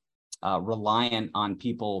reliant on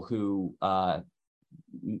people who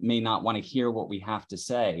may not want to hear what we have to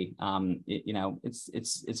say.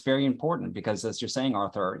 It's very important because, as you're saying,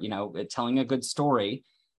 Arthur, telling a good story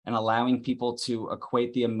and allowing people to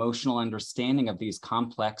equate the emotional understanding of these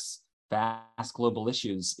complex, vast global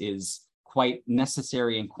issues is quite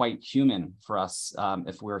necessary and quite human for us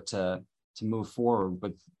if we're to move forward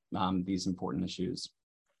with these important issues.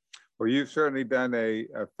 Well, you've certainly done a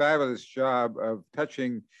fabulous job of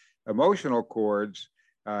touching emotional chords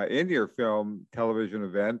in your film television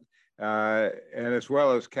event, and as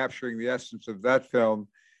well as capturing the essence of that film.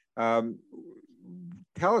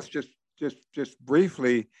 Tell us just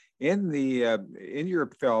briefly, in your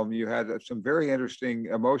film, you had some very interesting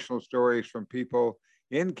emotional stories from people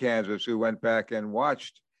in Kansas who went back and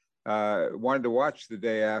wanted to watch The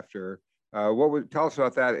Day After. Tell us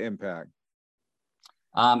about that impact?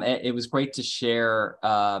 It was great to share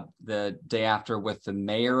The Day After with the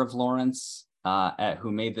mayor of Lawrence,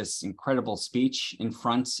 who made this incredible speech in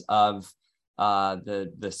front of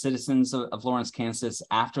the citizens of Lawrence, Kansas,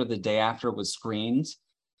 after The Day After was screened.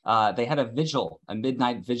 They had a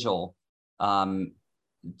midnight vigil, to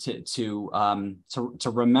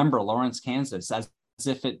remember Lawrence, Kansas, as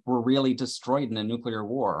if it were really destroyed in a nuclear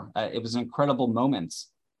war. It was an incredible moment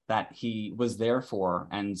that he was there for,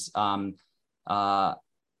 and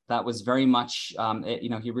that was very much,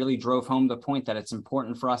 he really drove home the point that it's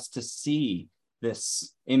important for us to see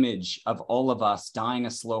this image of all of us dying a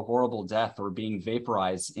slow, horrible death or being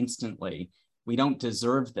vaporized instantly. We don't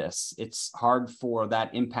deserve this. It's hard for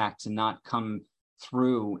that impact to not come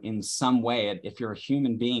through in some way. If you're a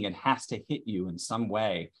human being, it has to hit you in some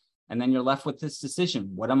way. And then you're left with this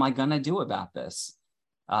decision. What am I going to do about this?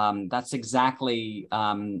 That's exactly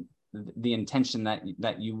the intention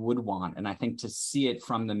that you would want. And I think to see it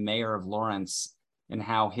from the mayor of Lawrence and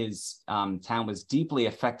how his town was deeply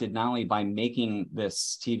affected, not only by making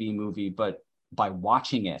this TV movie, but by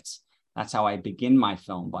watching it. That's how I begin my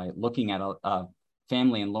film, by looking at a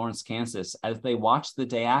family in Lawrence, Kansas, as they watch The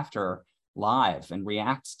Day After live and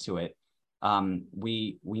react to it.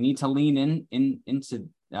 We need to lean into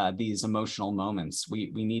these emotional moments.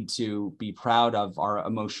 We need to be proud of our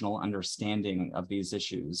emotional understanding of these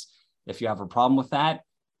issues. If you have a problem with that,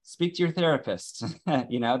 speak to your therapist.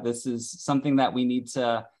 This is something that we need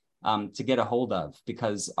to get a hold of,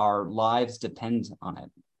 because our lives depend on it.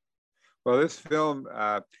 Well, this film,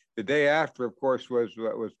 The Day After, of course, was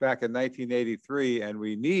back in 1983, and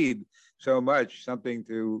we need so much something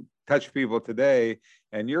to touch people today.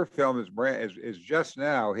 And your film is just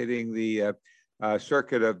now hitting the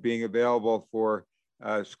circuit of being available for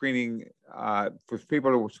screening, for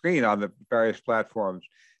people to screen on the various platforms.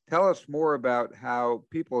 Tell us more about how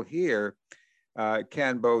people here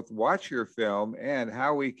can both watch your film and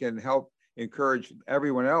how we can help encourage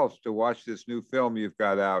everyone else to watch this new film you've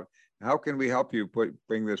got out. How can we help you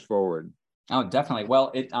bring this forward? Oh, definitely.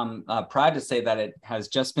 Well, I'm proud to say that it has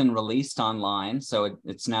just been released online. So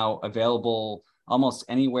it's now available almost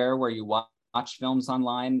anywhere where you watch films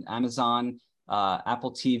online: Amazon,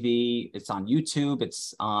 Apple TV. It's on YouTube.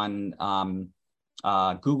 It's on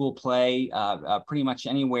Google Play, pretty much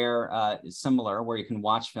anywhere similar where you can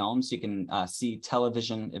watch films. You can see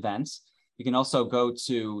television events. You can also go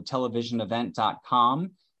to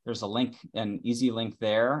televisionevent.com. There's a link, an easy link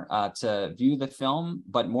there to view the film,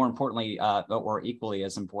 but more importantly, or equally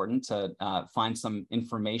as important, to find some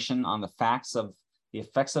information on the facts of the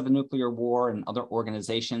effects of a nuclear war and other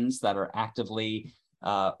organizations that are actively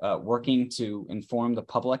working to inform the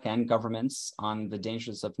public and governments on the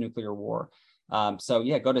dangers of nuclear war. So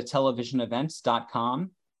yeah, go to televisionevents.com,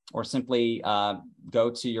 or simply go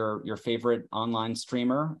to your favorite online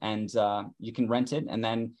streamer, and you can rent it. And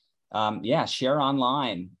then share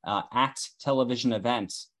online at Television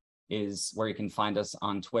Event is where you can find us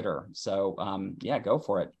on Twitter. So go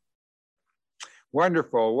for it.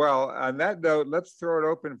 Wonderful. Well, on that note, let's throw it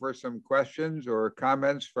open for some questions or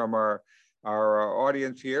comments from our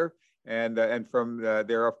audience here. And from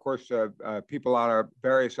there are, of course, people on our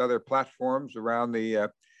various other platforms around the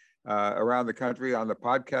country on the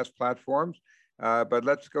podcast platforms. But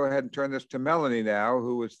let's go ahead and turn this to Melanie now,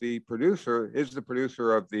 who is the producer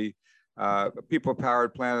of the People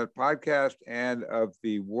Powered Planet podcast and of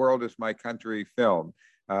the World is My Country film.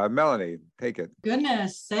 Melanie, take it.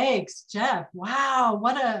 Goodness sakes, Jeff. Wow,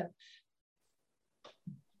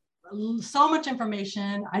 so much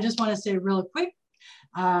information. I just want to say real quick,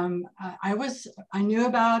 I knew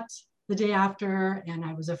about The Day After, and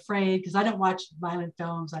I was afraid because I don't watch violent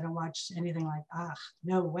films. I don't watch anything like,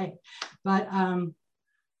 no way. But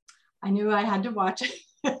I knew I had to watch it.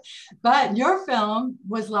 But your film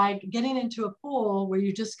was like getting into a pool where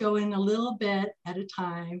you just go in a little bit at a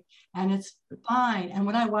time and it's fine. And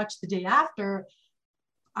when I watched The Day After,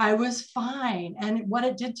 I was fine. And what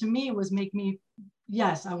it did to me was make me,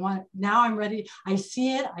 yes, now I'm ready. I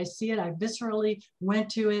see it. I viscerally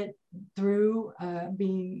went to it through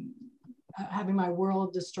having my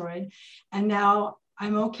world destroyed. And now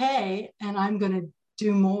I'm okay. And I'm going to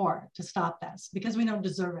do more to stop this, because we don't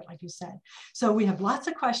deserve it, like you said. So we have lots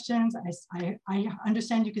of questions. I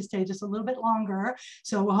understand you can stay just a little bit longer.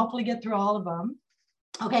 So we'll hopefully get through all of them.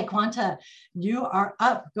 Okay, Quanta, you are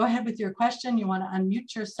up. Go ahead with your question. You want to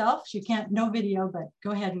unmute yourself. You can't, no video, but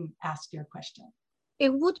go ahead and ask your question.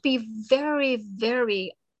 It would be very,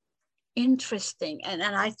 very interesting and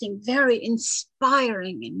I think very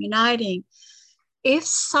inspiring and uniting if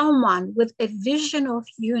someone with a vision of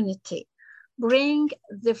unity bring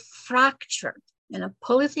the fractured,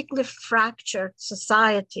 politically fractured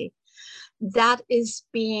society that is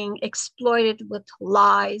being exploited with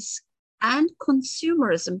lies and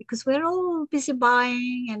consumerism, because we're all busy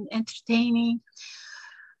buying and entertaining.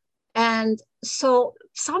 And so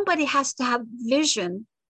somebody has to have vision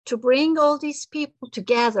to bring all these people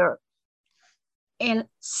together in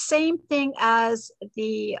same thing as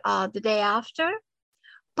the Day After,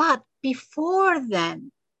 but before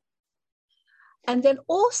then. And then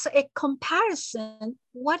also a comparison,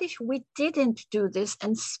 what if we didn't do this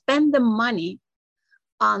and spend the money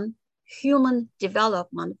on human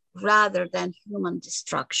development rather than human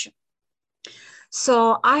destruction?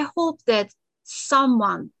 So I hope that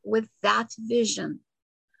someone with that vision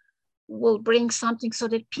will bring something so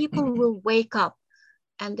that people will wake up.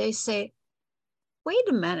 and they say, wait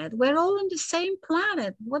a minute, we're all on the same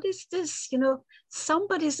planet. What is this?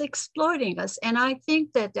 Somebody's exploiting us. And I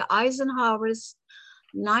think that the Eisenhower's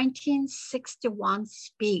 1961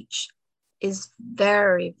 speech is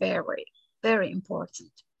very, very, very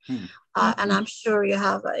important. And I'm sure you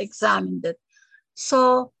have examined it.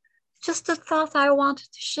 So just a thought I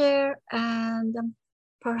wanted to share, and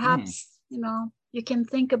perhaps, you can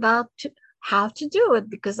think about how to do it,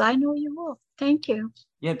 because I know you will. Thank you.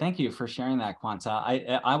 Yeah, thank you for sharing that, Quanta.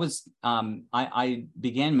 I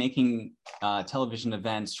began making television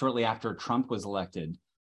events shortly after Trump was elected,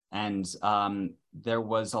 and there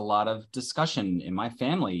was a lot of discussion in my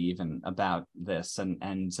family even about this,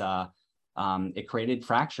 and it created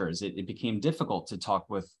fractures. It became difficult to talk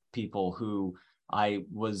with people who I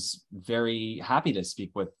was very happy to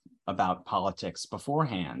speak with about politics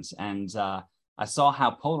beforehand, and I saw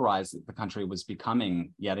how polarized the country was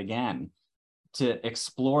becoming yet again. To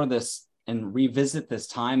explore this and revisit this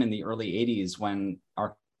time in the early 80s when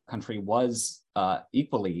our country was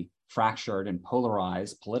equally fractured and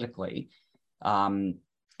polarized politically. And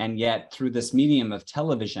yet through this medium of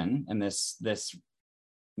television and this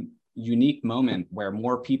unique moment where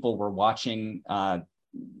more people were watching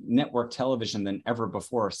network television than ever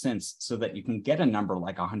before or since, so that you can get a number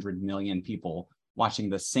like 100 million people watching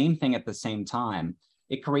the same thing at the same time,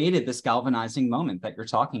 it created this galvanizing moment that you're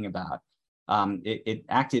talking about. It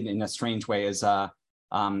acted in a strange way as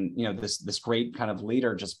this great kind of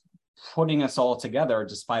leader just putting us all together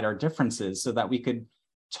despite our differences, so that we could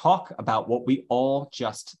talk about what we all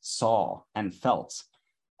just saw and felt.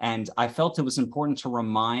 And I felt it was important to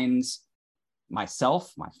remind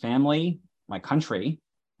myself, my family, my country,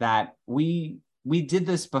 that we did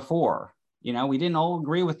this before. We didn't all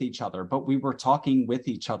agree with each other, but we were talking with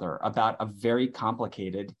each other about a very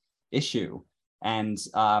complicated issue. And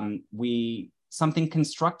something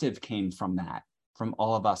constructive came from that, from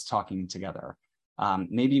all of us talking together.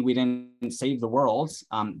 Maybe we didn't save the world,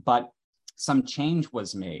 but some change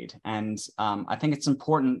was made. And I think it's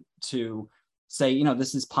important to say,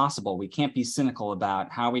 this is possible. We can't be cynical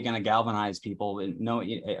about how are we going to galvanize people,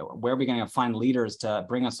 where are we going to find leaders to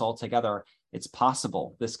bring us all together. It's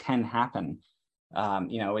possible. This can happen.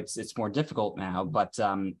 It's more difficult now, but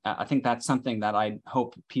I think that's something that I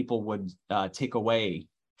hope people would take away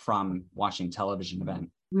from watching television event.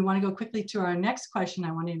 We want to go quickly to our next question.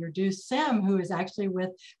 I want to introduce Sim, who is actually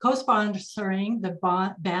co-sponsoring the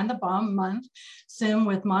Ban the Bomb Month. Sim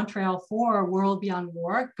with Montreal for World Beyond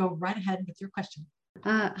War. Go right ahead with your question.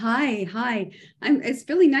 Hi. It's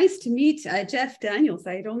really nice to meet Jeff Daniels.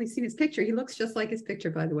 I had only seen his picture. He looks just like his picture,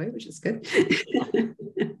 by the way, which is good.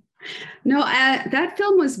 No, that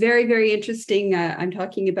film was very, very interesting. I'm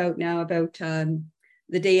talking about now about The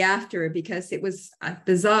Day After, because it was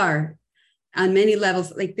bizarre on many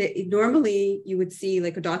levels. Like normally you would see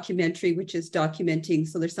like a documentary, which is documenting.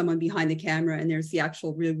 So there's someone behind the camera and there's the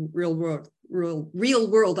actual real world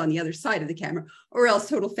on the other side of the camera, or else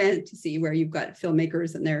total fantasy where you've got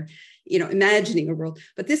filmmakers and they're, imagining a world.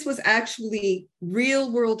 But this was actually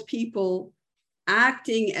real world people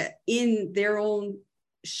acting in their own,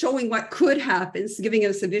 showing what could happen, so giving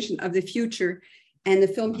us a vision of the future, and the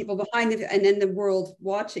film people behind it, and then the world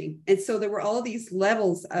watching. And so there were all these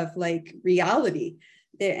levels of like reality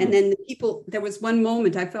there. And then the people, there was one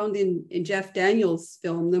moment I found in Jeff Daniels'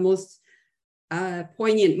 film, the most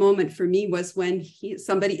poignant moment for me was when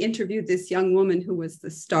somebody interviewed this young woman who was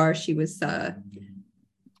the star. She was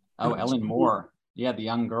Ellen Moore. Yeah, the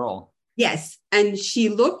young girl. Yes. And she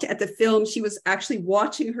looked at the film. She was actually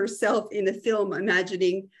watching herself in the film,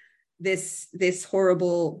 imagining this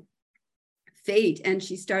horrible fate. And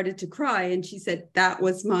she started to cry. And she said, that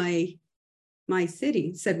was my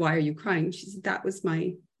city. I said, why are you crying? She said, that was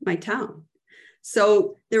my town.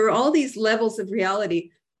 So there were all these levels of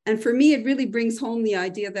reality. And for me, it really brings home the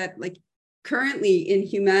idea that like currently in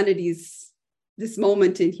humanity's, this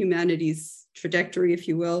moment in humanity's trajectory, if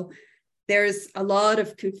you will, there's a lot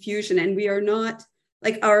of confusion, and we are not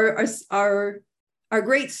like our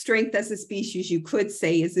great strength as a species, you could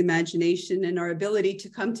say, is imagination and our ability to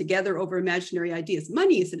come together over imaginary ideas.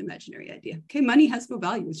 Money is an imaginary idea. Okay, money has no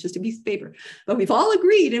value. It's just a piece of paper. But we've all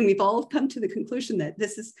agreed and we've all come to the conclusion that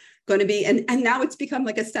this is going to be, and now it's become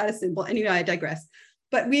like a status symbol. Anyway, I digress.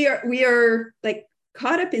 But we are like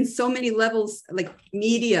caught up in so many levels, like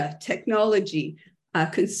media, technology,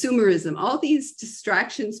 consumerism, all these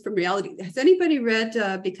distractions from reality. Has anybody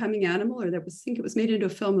read Becoming Animal? Or I think it was made into a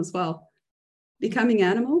film as well. Becoming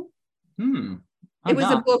Animal? It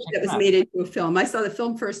was a book that was made into a film. I saw the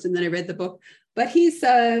film first and then I read the book. But he's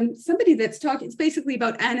somebody that's talking, it's basically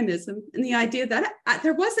about animism and the idea that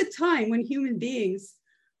there was a time when human beings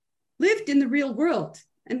lived in the real world.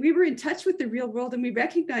 And we were in touch with the real world, and we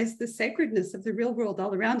recognized the sacredness of the real world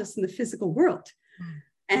all around us in the physical world.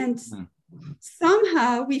 And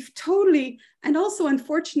somehow we've totally, and also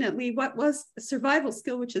unfortunately, what was a survival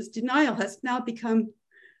skill, which is denial, has now become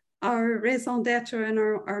our raison d'etre and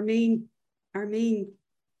our main,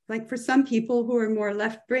 like for some people who are more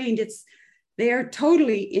left-brained, they are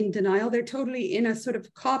totally in denial. They're totally in a sort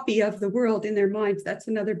of copy of the world in their minds. That's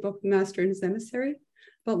another book, Master and His Emissary,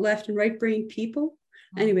 about left and right-brained people.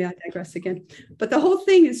 Anyway, I digress again. But the whole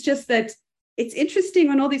thing is just that it's interesting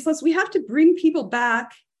on all these levels. We have to bring people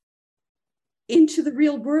back into the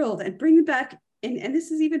real world and bring them back. And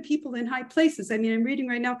this is even people in high places. I mean, I'm reading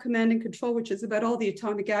right now Command and Control, which is about all the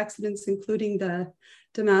atomic accidents, including the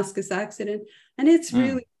Damascus accident. And it's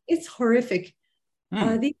really, it's horrific.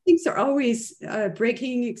 These things are always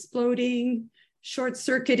breaking, exploding,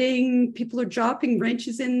 short-circuiting. People are dropping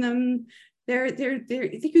wrenches in them.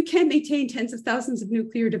 You can't maintain tens of thousands of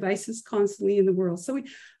nuclear devices constantly in the world. So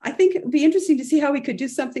I think it would be interesting to see how we could do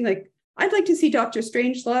something like, I'd like to see Dr.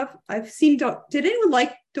 Strangelove. I've seen, did anyone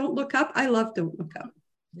like Don't Look Up? I love Don't Look Up.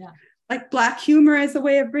 Yeah. Like black humor as a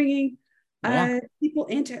way of bringing people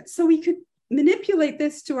into, so we could manipulate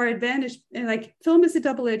this to our advantage. And like film is a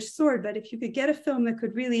double-edged sword, but if you could get a film that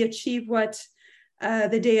could really achieve what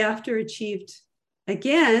The Day After achieved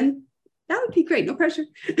again, that would be great. No pressure.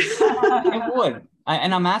 It would.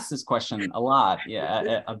 And I'm asked this question a lot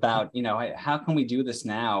about, how can we do this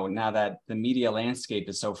now that the media landscape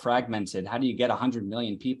is so fragmented? How do you get 100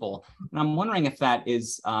 million people? And I'm wondering if that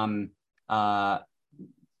is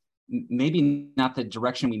maybe not the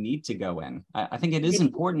direction we need to go in. I think it is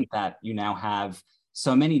important that you now have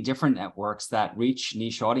so many different networks that reach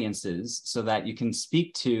niche audiences so that you can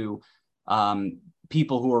speak to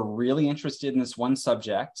people who are really interested in this one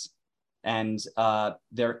subject. And the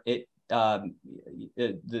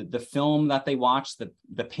film that they watch,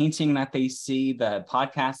 the painting that they see, the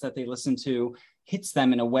podcast that they listen to hits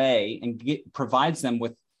them in a way and provides them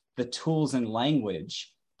with the tools and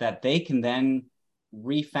language that they can then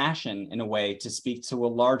refashion in a way to speak to a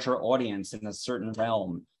larger audience in a certain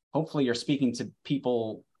realm. Hopefully you're speaking to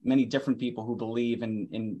people, many different people who believe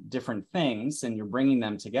in different things, and you're bringing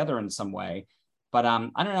them together in some way. But I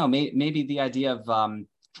don't know, maybe the idea of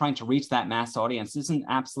trying to reach that mass audience isn't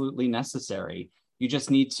absolutely necessary. You just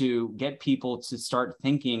need to get people to start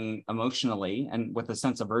thinking emotionally and with a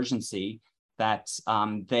sense of urgency that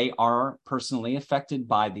they are personally affected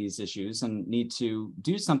by these issues and need to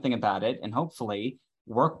do something about it, and hopefully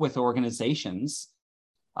work with organizations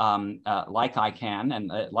like ICAN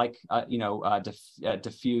and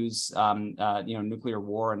Diffuse Nuclear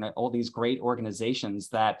War, and all these great organizations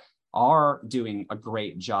that are doing a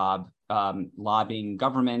great job lobbying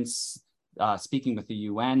governments, speaking with the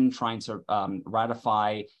UN, trying to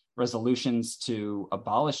ratify resolutions to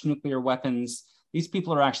abolish nuclear weapons. These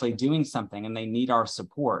people are actually doing something, and they need our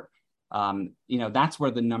support. That's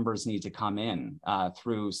where the numbers need to come in,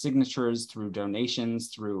 through signatures, through donations,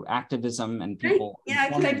 through activism, and people.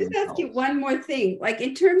 Can I just ask you one more thing? Like,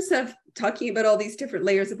 in terms of talking about all these different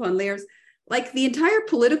layers upon layers, like the entire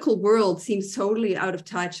political world seems totally out of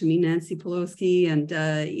touch. I mean, Nancy Pelosi and,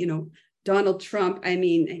 Donald Trump. I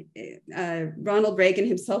mean, Ronald Reagan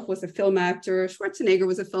himself was a film actor. Schwarzenegger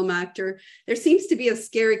was a film actor. There seems to be a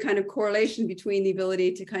scary kind of correlation between the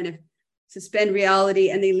ability to kind of suspend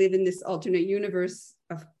reality, and they live in this alternate universe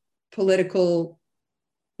of political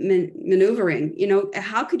maneuvering.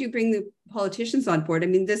 How could you bring the politicians on board? I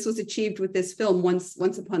mean, this was achieved with this film once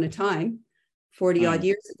upon a time, 40 odd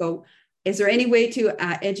years ago. Is there any way to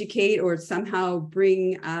educate or somehow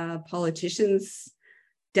bring politicians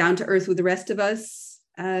down to earth with the rest of us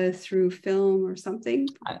through film or something?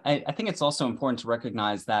 I think it's also important to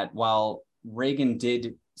recognize that while Reagan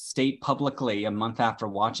did state publicly a month after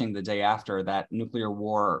watching The Day After that a nuclear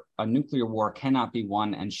war cannot be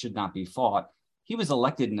won and should not be fought, he was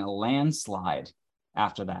elected in a landslide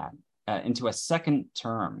after that into a second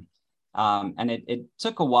term. And it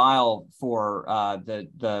took a while for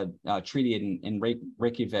the treaty in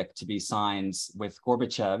Reykjavik to be signed with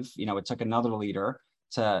Gorbachev. It took another leader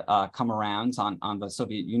to come around on the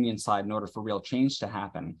Soviet Union side in order for real change to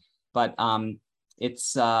happen. But I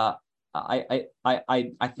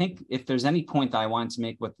think if there's any point that I wanted to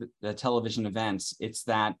make with the television events, it's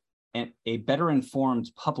that a better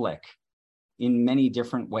informed public in many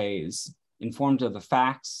different ways, informed of the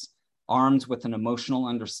facts, armed with an emotional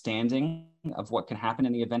understanding of what can happen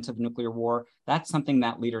in the event of nuclear war, that's something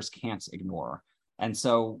that leaders can't ignore. And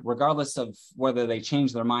so regardless of whether they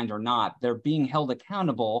change their mind or not, they're being held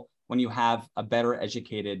accountable when you have a better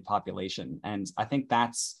educated population. And I think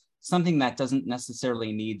that's something that doesn't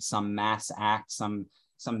necessarily need some mass act, some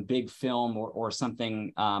big film or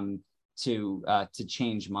something to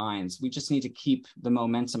change minds. We just need to keep the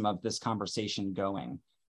momentum of this conversation going.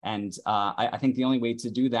 And I think the only way to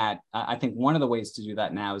do that, I think one of the ways to do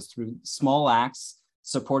that now is through small acts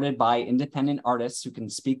supported by independent artists who can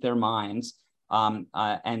speak their minds,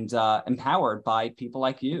 and empowered by people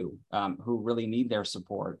like you who really need their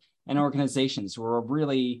support, and organizations who are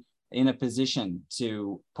really in a position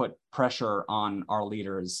to put pressure on our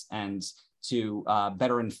leaders and to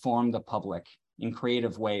better inform the public in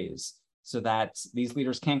creative ways, so that these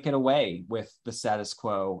leaders can't get away with the status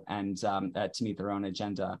quo and to meet their own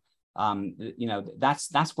agenda.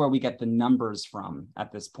 That's where we get the numbers from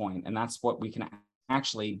at this point, and that's what we can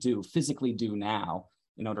actually physically do now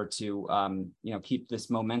in order to keep this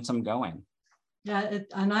momentum going. Yeah,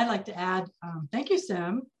 and I'd like to add, thank you,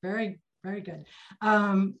 Sam. Very, very good.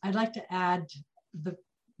 I'd like to add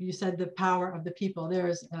you said the power of the people.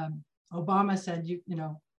 There's Obama said,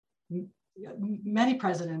 many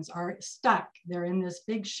presidents are stuck. They're in this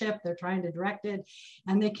big ship. They're trying to direct it,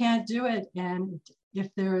 and they can't do it. And if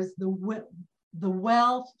there's the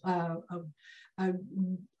wealth of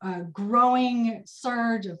a growing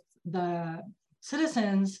surge of the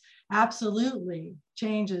citizens, absolutely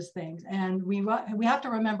changes things. And we have to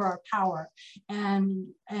remember our power, and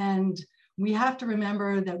we have to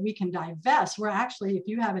remember that we can divest. We're actually, if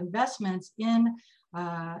you have investments in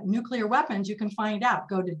nuclear weapons, you can find out.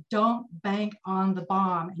 Go to Don't Bank on the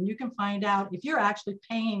Bomb, and you can find out if you're actually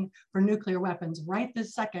paying for nuclear weapons right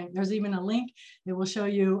this second. There's even a link that will show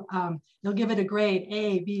you, they'll give it a grade,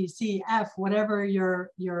 A, B, C, F, whatever your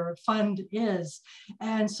fund is.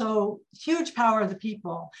 And so huge power of the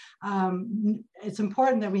people. It's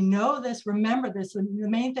important that we know this, remember this. And the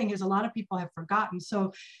main thing is a lot of people have forgotten.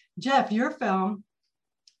 So Jeff, your film,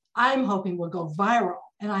 I'm hoping will go viral.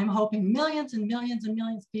 And I'm hoping millions and millions and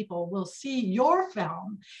millions of people will see your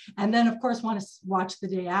film, and then of course want to watch the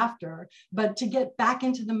day after. But to get back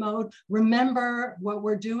into the mode, remember what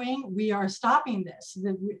we're doing. We are stopping this.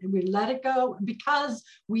 We let it go because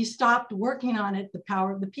we stopped working on it. The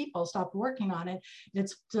power of the people stopped working on it.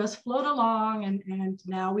 It's just float along, and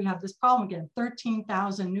now we have this problem again,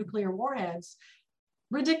 13,000 nuclear warheads.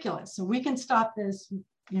 Ridiculous. So we can stop this.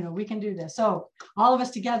 We can do this. So all of us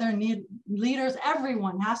together need leaders.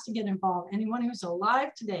 Everyone has to get involved. Anyone who's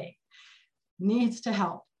alive today needs to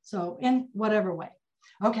help. So in whatever way.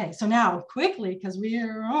 Okay, so now quickly, because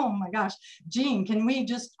oh my gosh, Jean, can we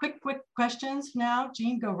just quick questions now?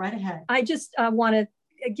 Jean, go right ahead. I just want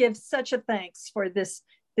to give such a thanks for this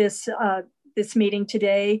meeting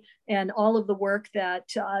today and all of the work that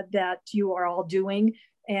you are all doing.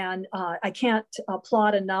 And I can't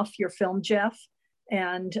applaud enough your film, Jeff.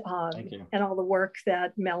 And all the work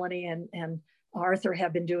that Melanie and Arthur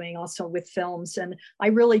have been doing also with films. And I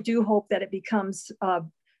really do hope that it becomes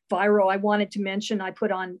viral. I wanted to mention, I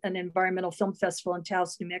put on an environmental film festival in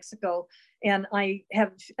Taos, New Mexico, and I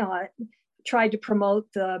have tried to promote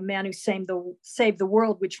The Man Who Saved the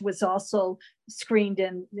World, which was also screened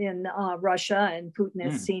in Russia, and Putin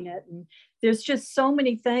has seen it. And there's just so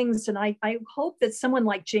many things. And I hope that someone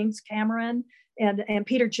like James Cameron and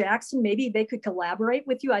Peter Jackson, maybe they could collaborate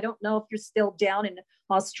with you. I don't know if you're still down in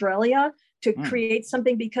Australia to create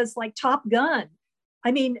something, because like Top Gun,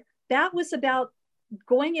 I mean, that was about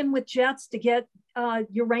going in with jets to get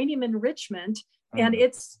uranium enrichment. And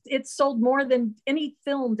it's sold more than any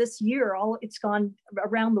film this year. It's gone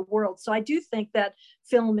around the world. So I do think that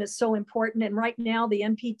film is so important. And right now the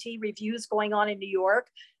NPT review is going on in New York.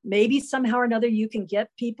 Maybe somehow or another you can get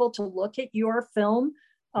people to look at your film,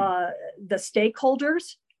 the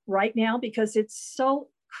stakeholders right now, because it's so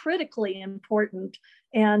critically important.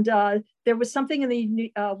 And there was something in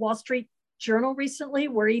the Wall Street Journal recently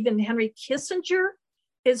where even Henry Kissinger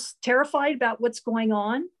is terrified about what's going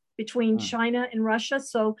on between China and Russia.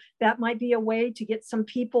 So that might be a way to get some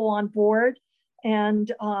people on board.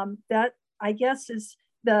 And that, I guess, is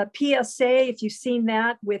the PSA, if you've seen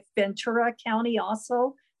that with Ventura County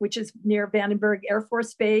also, which is near Vandenberg Air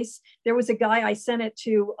Force Base. There was a guy, I sent it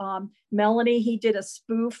to Melanie, he did a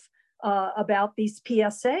spoof about these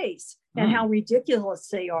PSAs and how ridiculous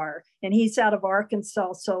they are. And he's out of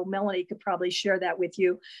Arkansas, so Melanie could probably share that with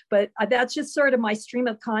you. But that's just sort of my stream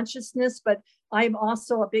of consciousness. But I'm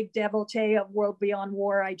also a big devotee of World Beyond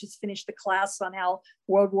War. I just finished the class on how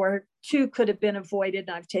World War II could have been avoided.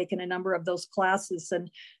 And I've taken a number of those classes. And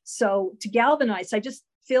so to galvanize, I just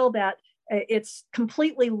feel that it's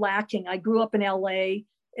completely lacking. I grew up in LA.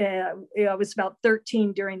 I was about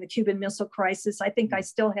 13 during the Cuban Missile Crisis. I think I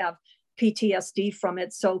still have PTSD from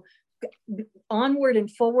it. So onward and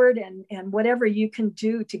forward, and whatever you can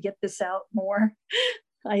do to get this out more.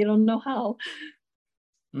 I don't know how.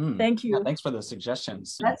 Thank you. Yeah, thanks for the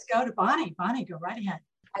suggestions. Let's go to Bonnie. Bonnie, go right ahead.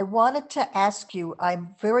 I wanted to ask you,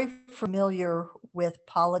 I'm very familiar with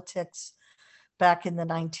politics back in the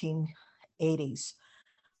 1980s,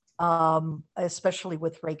 especially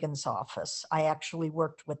with Reagan's office. I actually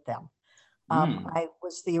worked with them. I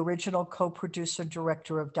was the original co-producer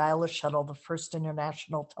director of Dial-a-Shuttle, the first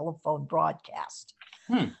international telephone broadcast.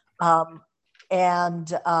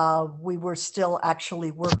 And we were still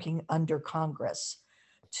actually working under Congress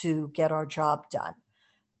to get our job done.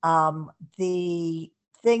 The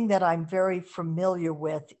thing that I'm very familiar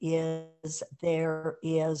with is there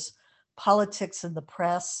is politics in the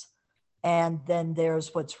press, and then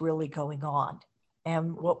there's what's really going on.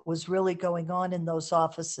 And what was really going on in those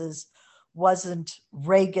offices wasn't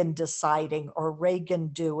Reagan deciding or Reagan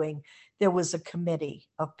doing. There was a committee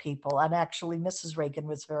of people, and actually Mrs. Reagan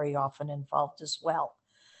was very often involved as well.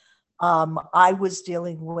 I was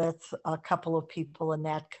dealing with a couple of people in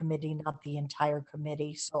that committee, not the entire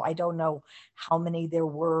committee. So I don't know how many there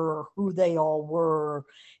were or who they all were, or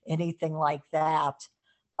anything like that.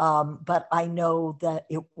 But I know that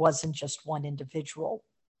it wasn't just one individual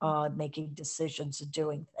making decisions and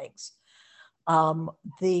doing things.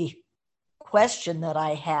 The question that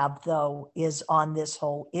I have, though, is on this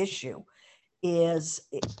whole issue is,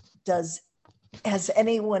 has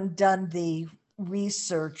anyone done the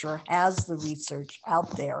research or has the research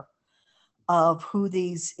out there of who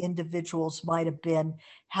these individuals might have been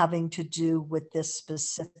having to do with this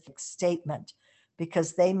specific statement?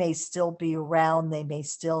 Because they may still be around, they may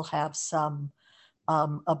still have some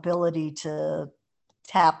ability to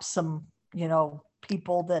tap some,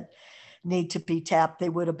 people that need to be tapped. They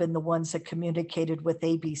would have been the ones that communicated with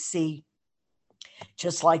ABC,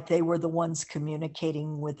 just like they were the ones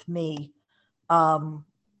communicating with me.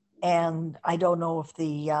 And I don't know if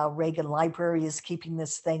the Reagan Library is keeping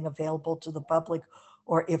this thing available to the public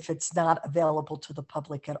or if it's not available to the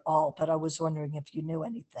public at all. But I was wondering if you knew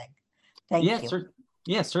anything. Thank you.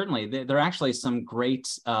 Yeah, certainly. There are actually some great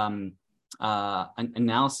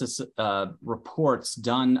analysis reports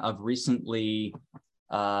done of recently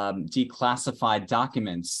declassified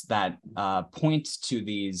documents that point to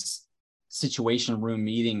these situation room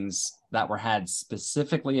meetings that were had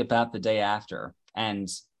specifically about the day after. And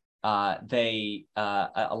a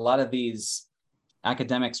lot of these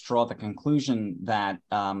academics draw the conclusion that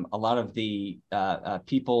a lot of the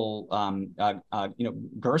people,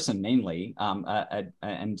 Gerson mainly,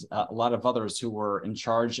 and a lot of others who were in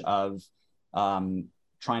charge of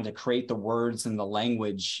trying to create the words and the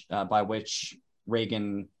language by which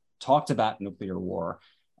Reagan talked about nuclear war,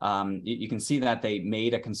 you can see that they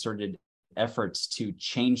made a concerted effort to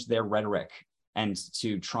change their rhetoric and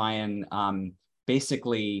to try and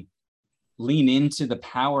basically lean into the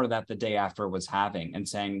power that the day after was having and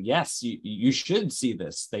saying, yes, you should see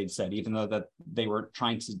this, they said, even though that they were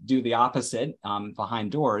trying to do the opposite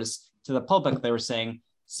behind doors to the public. They were saying,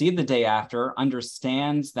 see the day after,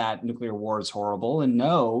 understands that nuclear war is horrible, and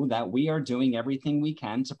know that we are doing everything we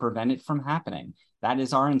can to prevent it from happening. That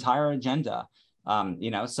is our entire agenda.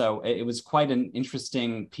 So it was quite an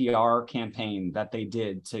interesting PR campaign that they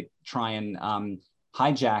did to try and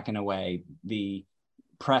hijack, in a way, the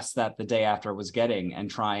press that the day after was getting and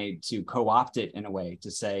try to co-opt it in a way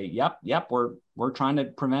to say, yep, we're trying to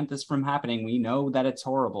prevent this from happening. We know that it's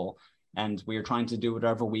horrible, and we are trying to do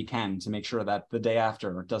whatever we can to make sure that the day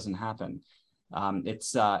after doesn't happen.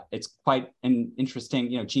 It's quite an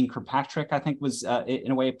interesting, Jeane Kirkpatrick, I think, was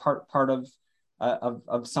in a way part of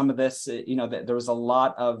some of this. There was a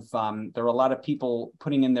lot of there were a lot of people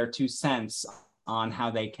putting in their 2 cents on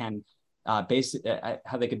how they can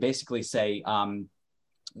basically say,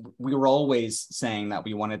 we were always saying that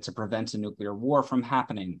we wanted to prevent a nuclear war from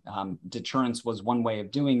happening. Deterrence was one way of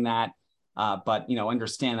doing that, but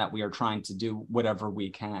understand that we are trying to do whatever we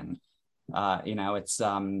can.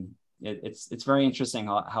 It's very interesting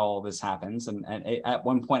how all this happens. And at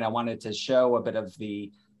one point, I wanted to show a bit of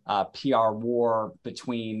the PR war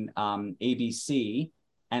between ABC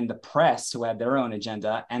and the press, who had their own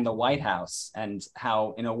agenda, and the White House, and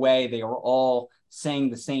how, in a way, they were all saying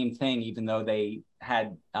the same thing, even though they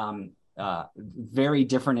had very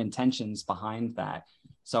different intentions behind that.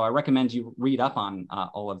 So I recommend you read up on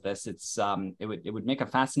all of this. It would make a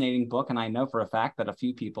fascinating book, and I know for a fact that a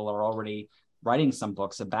few people are already writing some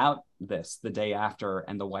books about this, the day after,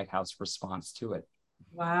 and the White House response to it.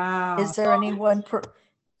 Wow. Is there anyone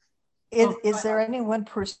is there anyone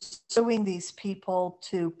pursuing these people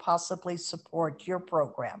to possibly support your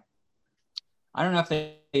program? I don't know if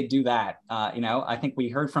they do that. I think we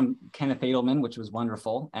heard from Kenneth Edelman, which was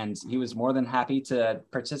wonderful, and he was more than happy to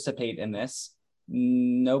participate in this.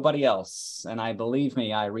 Nobody else. And believe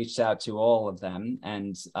me, I reached out to all of them,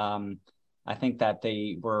 and I think that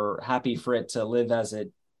they were happy for it to live as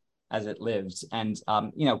it lived. And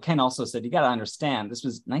Ken also said, you got to understand, this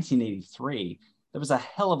was 1983. There was a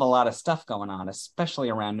hell of a lot of stuff going on, especially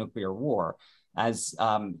around nuclear war. As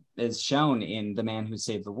is shown in The Man Who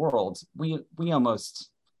Saved the World, we almost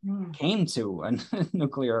came to a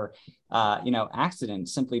nuclear accident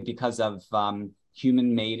simply because of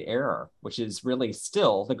human-made error, which is really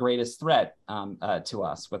still the greatest threat to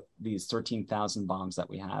us with these 13,000 bombs that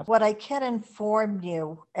we have. What I can inform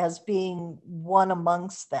you as being one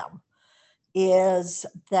amongst them is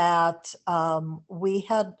that we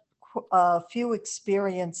had a few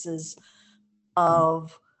experiences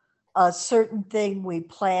of a certain thing we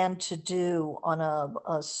planned to do on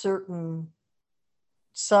a certain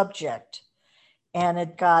subject, and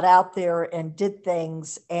it got out there and did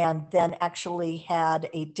things and then actually had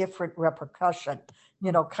a different repercussion,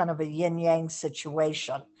 kind of a yin-yang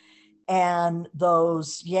situation. And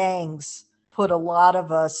those yangs put a lot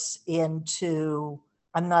of us into,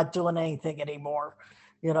 I'm not doing anything anymore.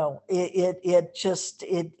 It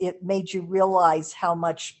made you realize how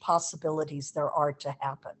much possibilities there are to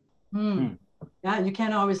happen. Yeah, you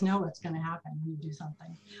can't always know what's going to happen when you do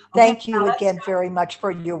something. Thank you again very much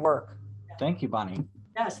for your work. Thank you, Bonnie.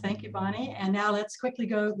 Yes, thank you, Bonnie. And now let's quickly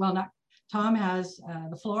go. Tom has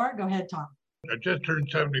the floor. Go ahead, Tom. I just turned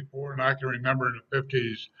 74, and I can remember in the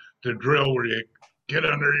 50s the drill where you get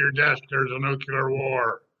under your desk, there's a nuclear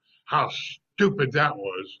war. How stupid that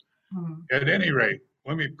was. At any rate,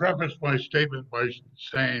 let me preface my statement by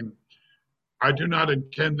saying I do not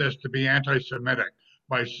intend this to be anti-Semitic.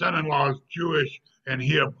 My son-in-law is Jewish, and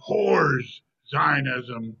he abhors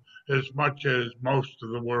Zionism as much as most of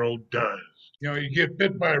the world does. You get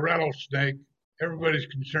bit by a rattlesnake, everybody's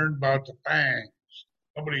concerned about the fangs.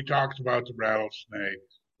 Nobody talks about the rattlesnake.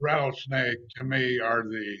 Rattlesnake, to me, are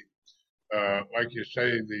the, like you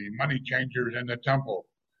say, the money changers in the temple,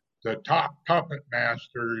 the top puppet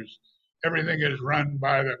masters. Everything is run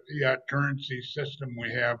by the fiat currency system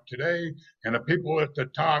we have today, and the people at the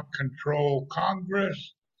top control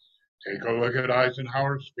Congress. Take a look at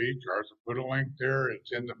Eisenhower's speech. Arthur put a link there.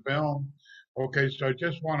 It's in the film. Okay, so I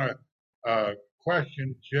just want to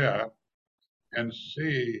question Jeff and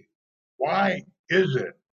see, why is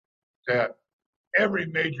it that every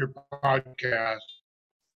major podcast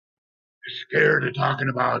is scared of talking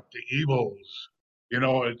about the evils?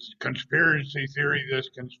 It's conspiracy theory this,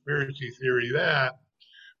 conspiracy theory that,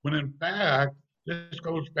 when in fact, this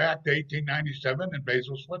goes back to 1897 in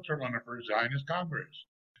Basel, Switzerland, for Zionist Congress.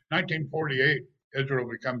 1948, Israel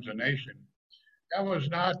becomes a nation. That was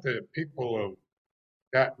not the people of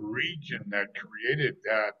that region that created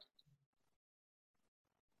that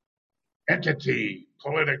entity,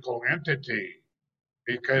 political entity,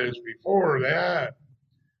 because before that,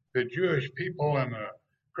 the Jewish people and the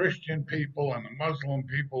Christian people and the Muslim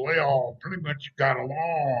people, they all pretty much got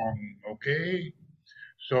along, okay?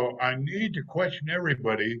 So I need to question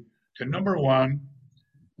everybody to, number one,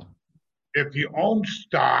 if you own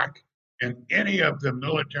stock in any of the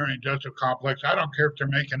military industrial complex, I don't care if they're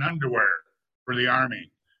making underwear for the Army,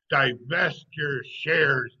 divest your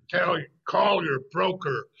shares, call your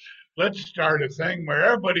broker. Let's start a thing where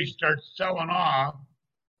everybody starts selling off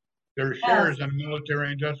their shares in the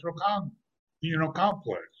military industrial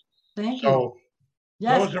complex. Thank you.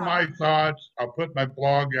 Yes, those are my thoughts. I'll put my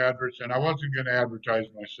blog address, and I wasn't going to advertise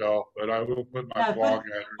myself, but I will put my blog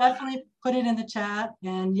address. Definitely put it in the chat.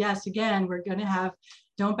 And yes, again, we're going to have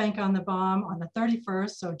Don't Bank on the Bomb on the 31st.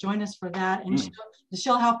 So join us for that. And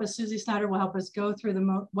she'll help us. Susie Snyder will help us go through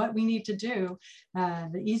what we need to do,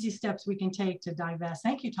 the easy steps we can take to divest.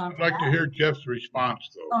 Thank you, Tom. I'd like to hear Jeff's response,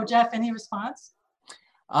 though. Oh, Jeff, any response?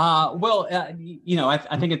 I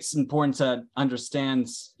think it's important to understand,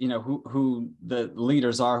 who the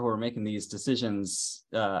leaders are who are making these decisions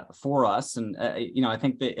for us. And, I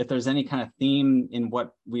think that if there's any kind of theme in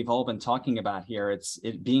what we've all been talking about here, it's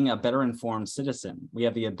being a better informed citizen. We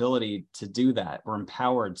have the ability to do that. We're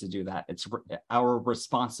empowered to do that. It's our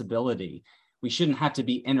responsibility. We shouldn't have to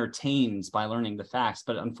be entertained by learning the facts,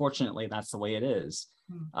 but unfortunately, that's the way it is.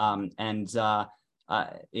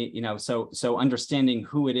 So understanding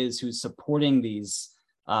who it is who's supporting these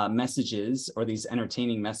messages or these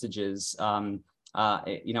entertaining messages,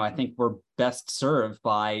 I think we're best served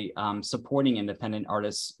by supporting independent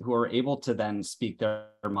artists who are able to then speak their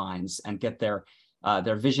minds and get their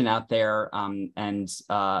their vision out there, and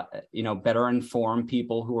better inform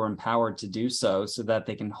people who are empowered to do so that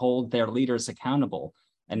they can hold their leaders accountable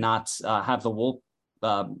and not have the wool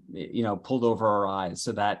pulled over our eyes,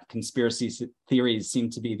 so that conspiracy theories seem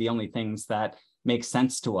to be the only things that make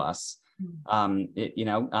sense to us.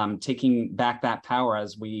 Taking back that power,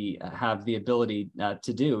 as we have the ability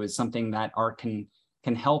to do, is something that art can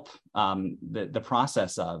help the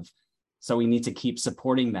process of. So we need to keep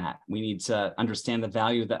supporting that. We need to understand the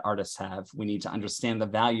value that artists have. We need to understand the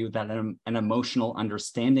value that an emotional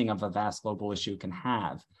understanding of a vast global issue can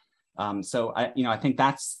have. So I think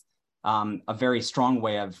that's a very strong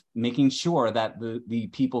way of making sure that the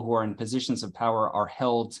people who are in positions of power are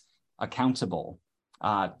held accountable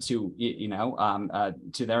to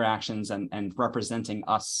their actions and representing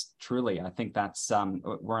us truly. I think that's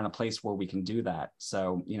we're in a place where we can do that.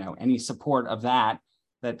 So any support of that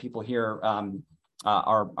people here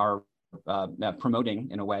are promoting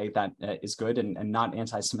in a way that is good and not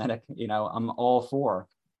anti-Semitic, I'm all for.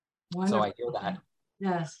 Wonderful. So I hear that.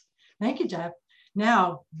 Yes, thank you, Jeff.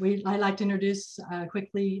 Now, I'd like to introduce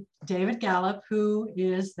quickly David Gallup, who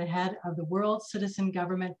is the head of the World Citizen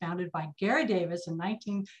Government founded by Gary Davis in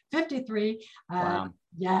 1953. Wow.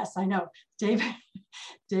 Yes, I know.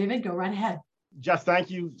 David, go right ahead. Jeff,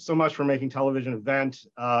 thank you so much for making Television Event.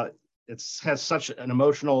 It has such an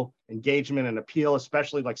emotional engagement and appeal,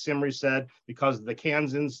 especially like Simri said, because of the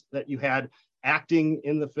Kansans that you had acting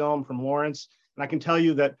in the film from Lawrence. And I can tell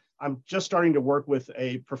you that I'm just starting to work with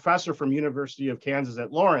a professor from University of Kansas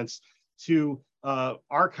at Lawrence to a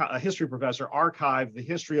history professor, archive the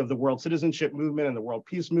history of the world citizenship movement and the world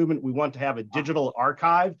peace movement. We want to have a digital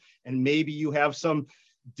archive, and maybe you have some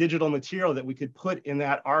digital material that we could put in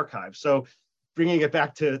that archive. So bringing it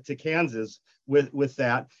back to Kansas with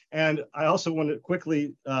that. And I also want to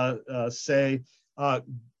quickly say,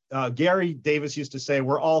 Gary Davis used to say,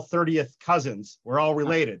 we're all 30th cousins, we're all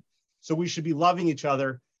related. So we should be loving each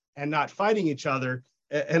other and not fighting each other.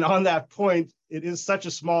 And on that point, it is such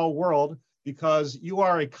a small world because you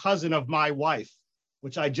are a cousin of my wife,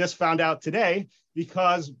 which I just found out today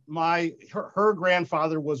because her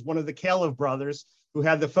grandfather was one of the Califf brothers who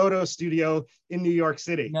had the photo studio in New York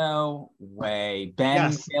City. No way. Ben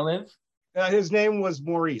Yes. Califf? His name was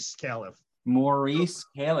Maurice Califf. Maurice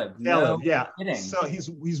Califf. No yeah. Kidding. So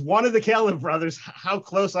he's one of the Califf brothers. How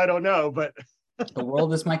close, I don't know, but the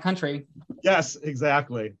world is my country. Yes,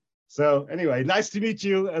 exactly. So anyway, nice to meet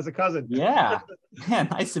you as a cousin. Yeah.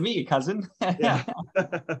 Nice to meet you, cousin. Yeah.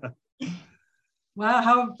 Wow,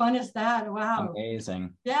 how fun is that? Wow.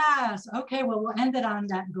 Amazing. Yes. Okay, well, we'll end it on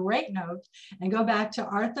that great note and go back to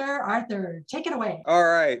Arthur. Arthur, take it away. All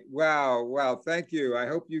right. Wow. Thank you. I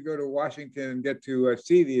hope you go to Washington and get to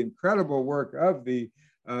see the incredible work of the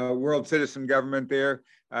World Citizen Government there,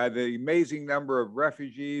 the amazing number of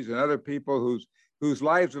refugees and other people whose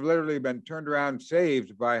lives have literally been turned around,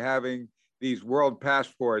 saved by having these world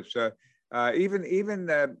passports. Even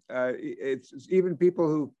people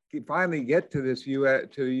who finally get to the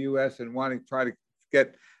U.S. and want to try to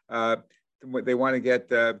get they want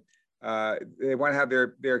to have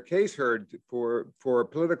their case heard for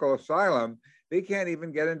political asylum. They can't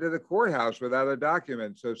even get into the courthouse without a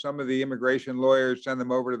document. So some of the immigration lawyers send them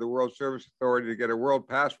over to the World Service Authority to get a world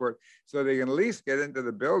passport so they can at least get into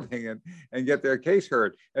the building and get their case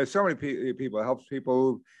heard. There's so many people. It helps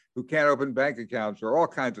people who can't open bank accounts or all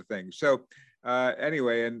kinds of things. So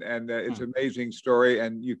anyway, it's an amazing story.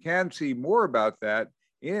 And you can see more about that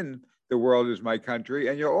in The World Is My Country.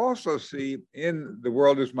 And you'll also see in The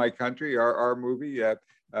World Is My Country, our movie,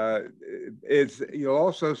 you'll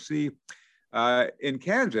also see in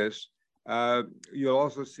Kansas, you'll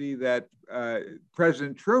also see that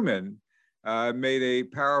President Truman made a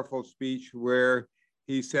powerful speech where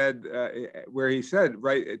he said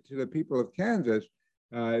right to the people of Kansas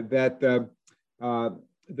that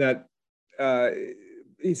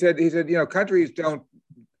he said countries don't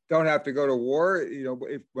have to go to war.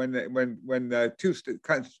 If when two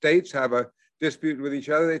states have a dispute with each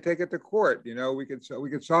other, they take it to court. We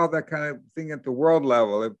could solve that kind of thing at the world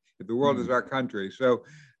level if the world is our country. So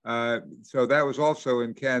that was also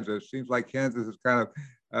in Kansas. Seems like Kansas is kind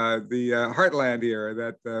of the heartland here.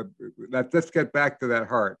 That let's get back to that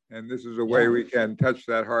heart, and this is a way we can touch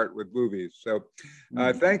that heart with movies. So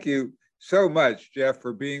thank you so much, Jeff,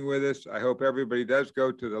 for being with us. I hope everybody does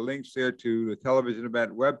go to the links there to the Television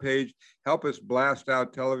Event webpage. Help us blast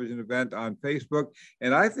out Television Event on Facebook.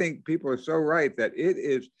 And I think people are so right that it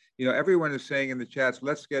is, everyone is saying in the chats,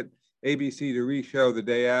 let's get ABC to re-show the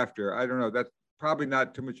day after. I don't know, that's probably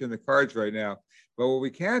not too much in the cards right now. But what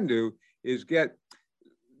we can do is get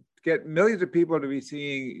get millions of people to be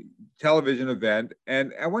seeing television event.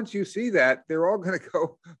 And once you see that, they're all going to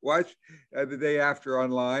go watch the day after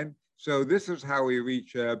online. So this is how we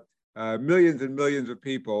reach millions and millions of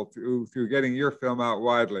people through getting your film out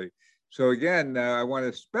widely. So again, I want to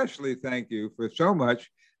especially thank you for so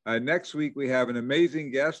much. Next week, we have an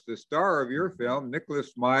amazing guest, the star of your film,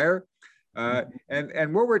 Nicholas Meyer.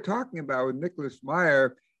 And what we're talking about with Nicholas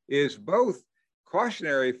Meyer is both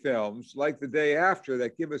cautionary films like The Day After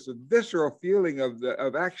that give us a visceral feeling of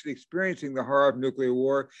actually experiencing the horror of nuclear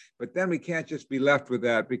war, but then we can't just be left with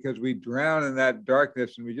that because we drown in that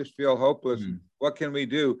darkness and we just feel hopeless. What can we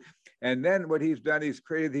do? And then what he's done, he's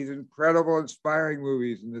created these incredible, inspiring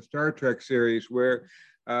movies in the Star Trek series where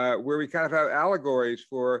we kind of have allegories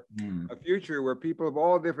for a future where people of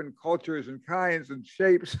all different cultures and kinds and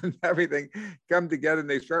shapes and everything come together and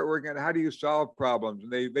they start working on how do you solve problems.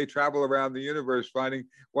 And they travel around the universe finding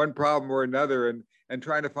one problem or another and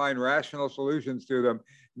trying to find rational solutions to them,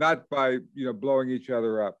 not by blowing each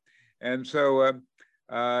other up. And so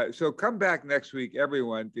so come back next week,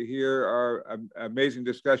 everyone, to hear our amazing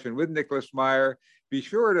discussion with Nicholas Meyer. Be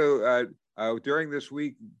sure to during this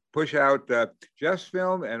week push out Jeff's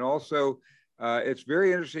film, and also it's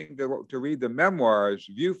very interesting to read the memoirs,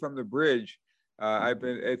 View from the Bridge.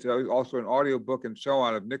 It's also an audio book and so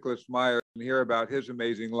on of Nicholas Meyer, and hear about his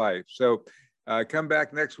amazing life. So come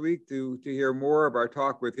back next week to hear more of our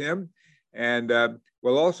talk with him, and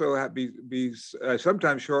we'll also be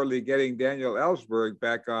sometime shortly getting Daniel Ellsberg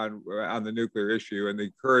back on the nuclear issue and the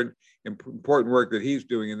current important work that he's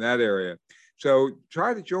doing in that area. So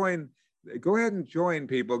try to join. Go ahead and join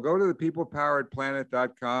people. Go to the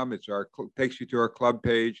peoplepoweredplanet.com. Takes you to our club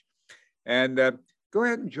page, and go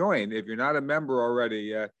ahead and join. If you're not a member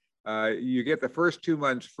already, you get the first 2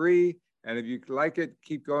 months free. And if you like it,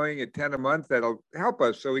 keep going at 10 a month. That'll help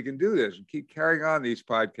us so we can do this and keep carrying on these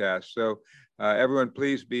podcasts. So everyone,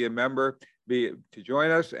 please be a member, to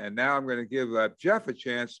join us. And now I'm going to give Jeff a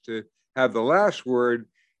chance to have the last word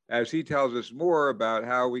as he tells us more about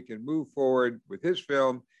how we can move forward with his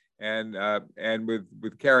film and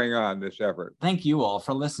with carrying on this effort. Thank you all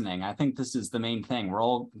for listening. I think this is the main thing.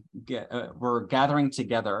 We're gathering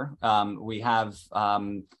together. We have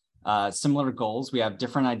similar goals. We have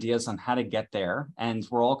different ideas on how to get there, and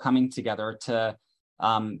we're all coming together to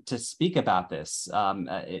speak about this.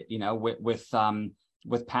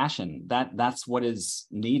 With passion. That's what is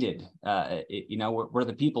needed. We're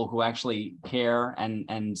the people who actually care and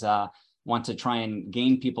want to try and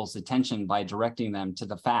gain people's attention by directing them to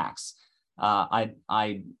the facts. I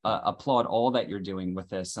applaud all that you're doing with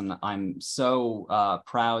this, and I'm so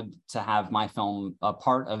proud to have my film a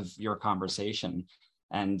part of your conversation.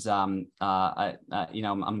 And I'm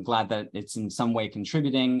glad that it's in some way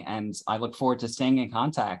contributing, and I look forward to staying in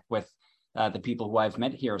contact with the people who I've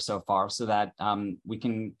met here so far, so that we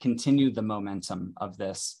can continue the momentum of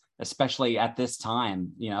this, especially at this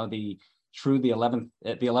time. The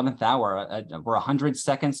 11th hour, we're 100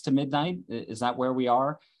 seconds to midnight. Is that where we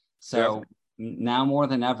are? So now more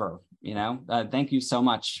than ever, thank you so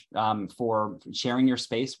much for sharing your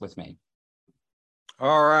space with me.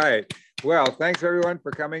 All right. Well, thanks everyone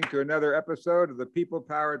for coming to another episode of the People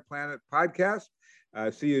Powered Planet podcast.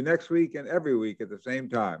 See you next week and every week at the same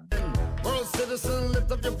time. World citizen,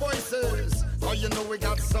 lift up your voices. Oh, we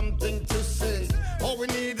got something to say. All we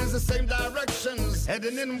need is the same directions,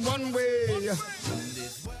 heading in one way.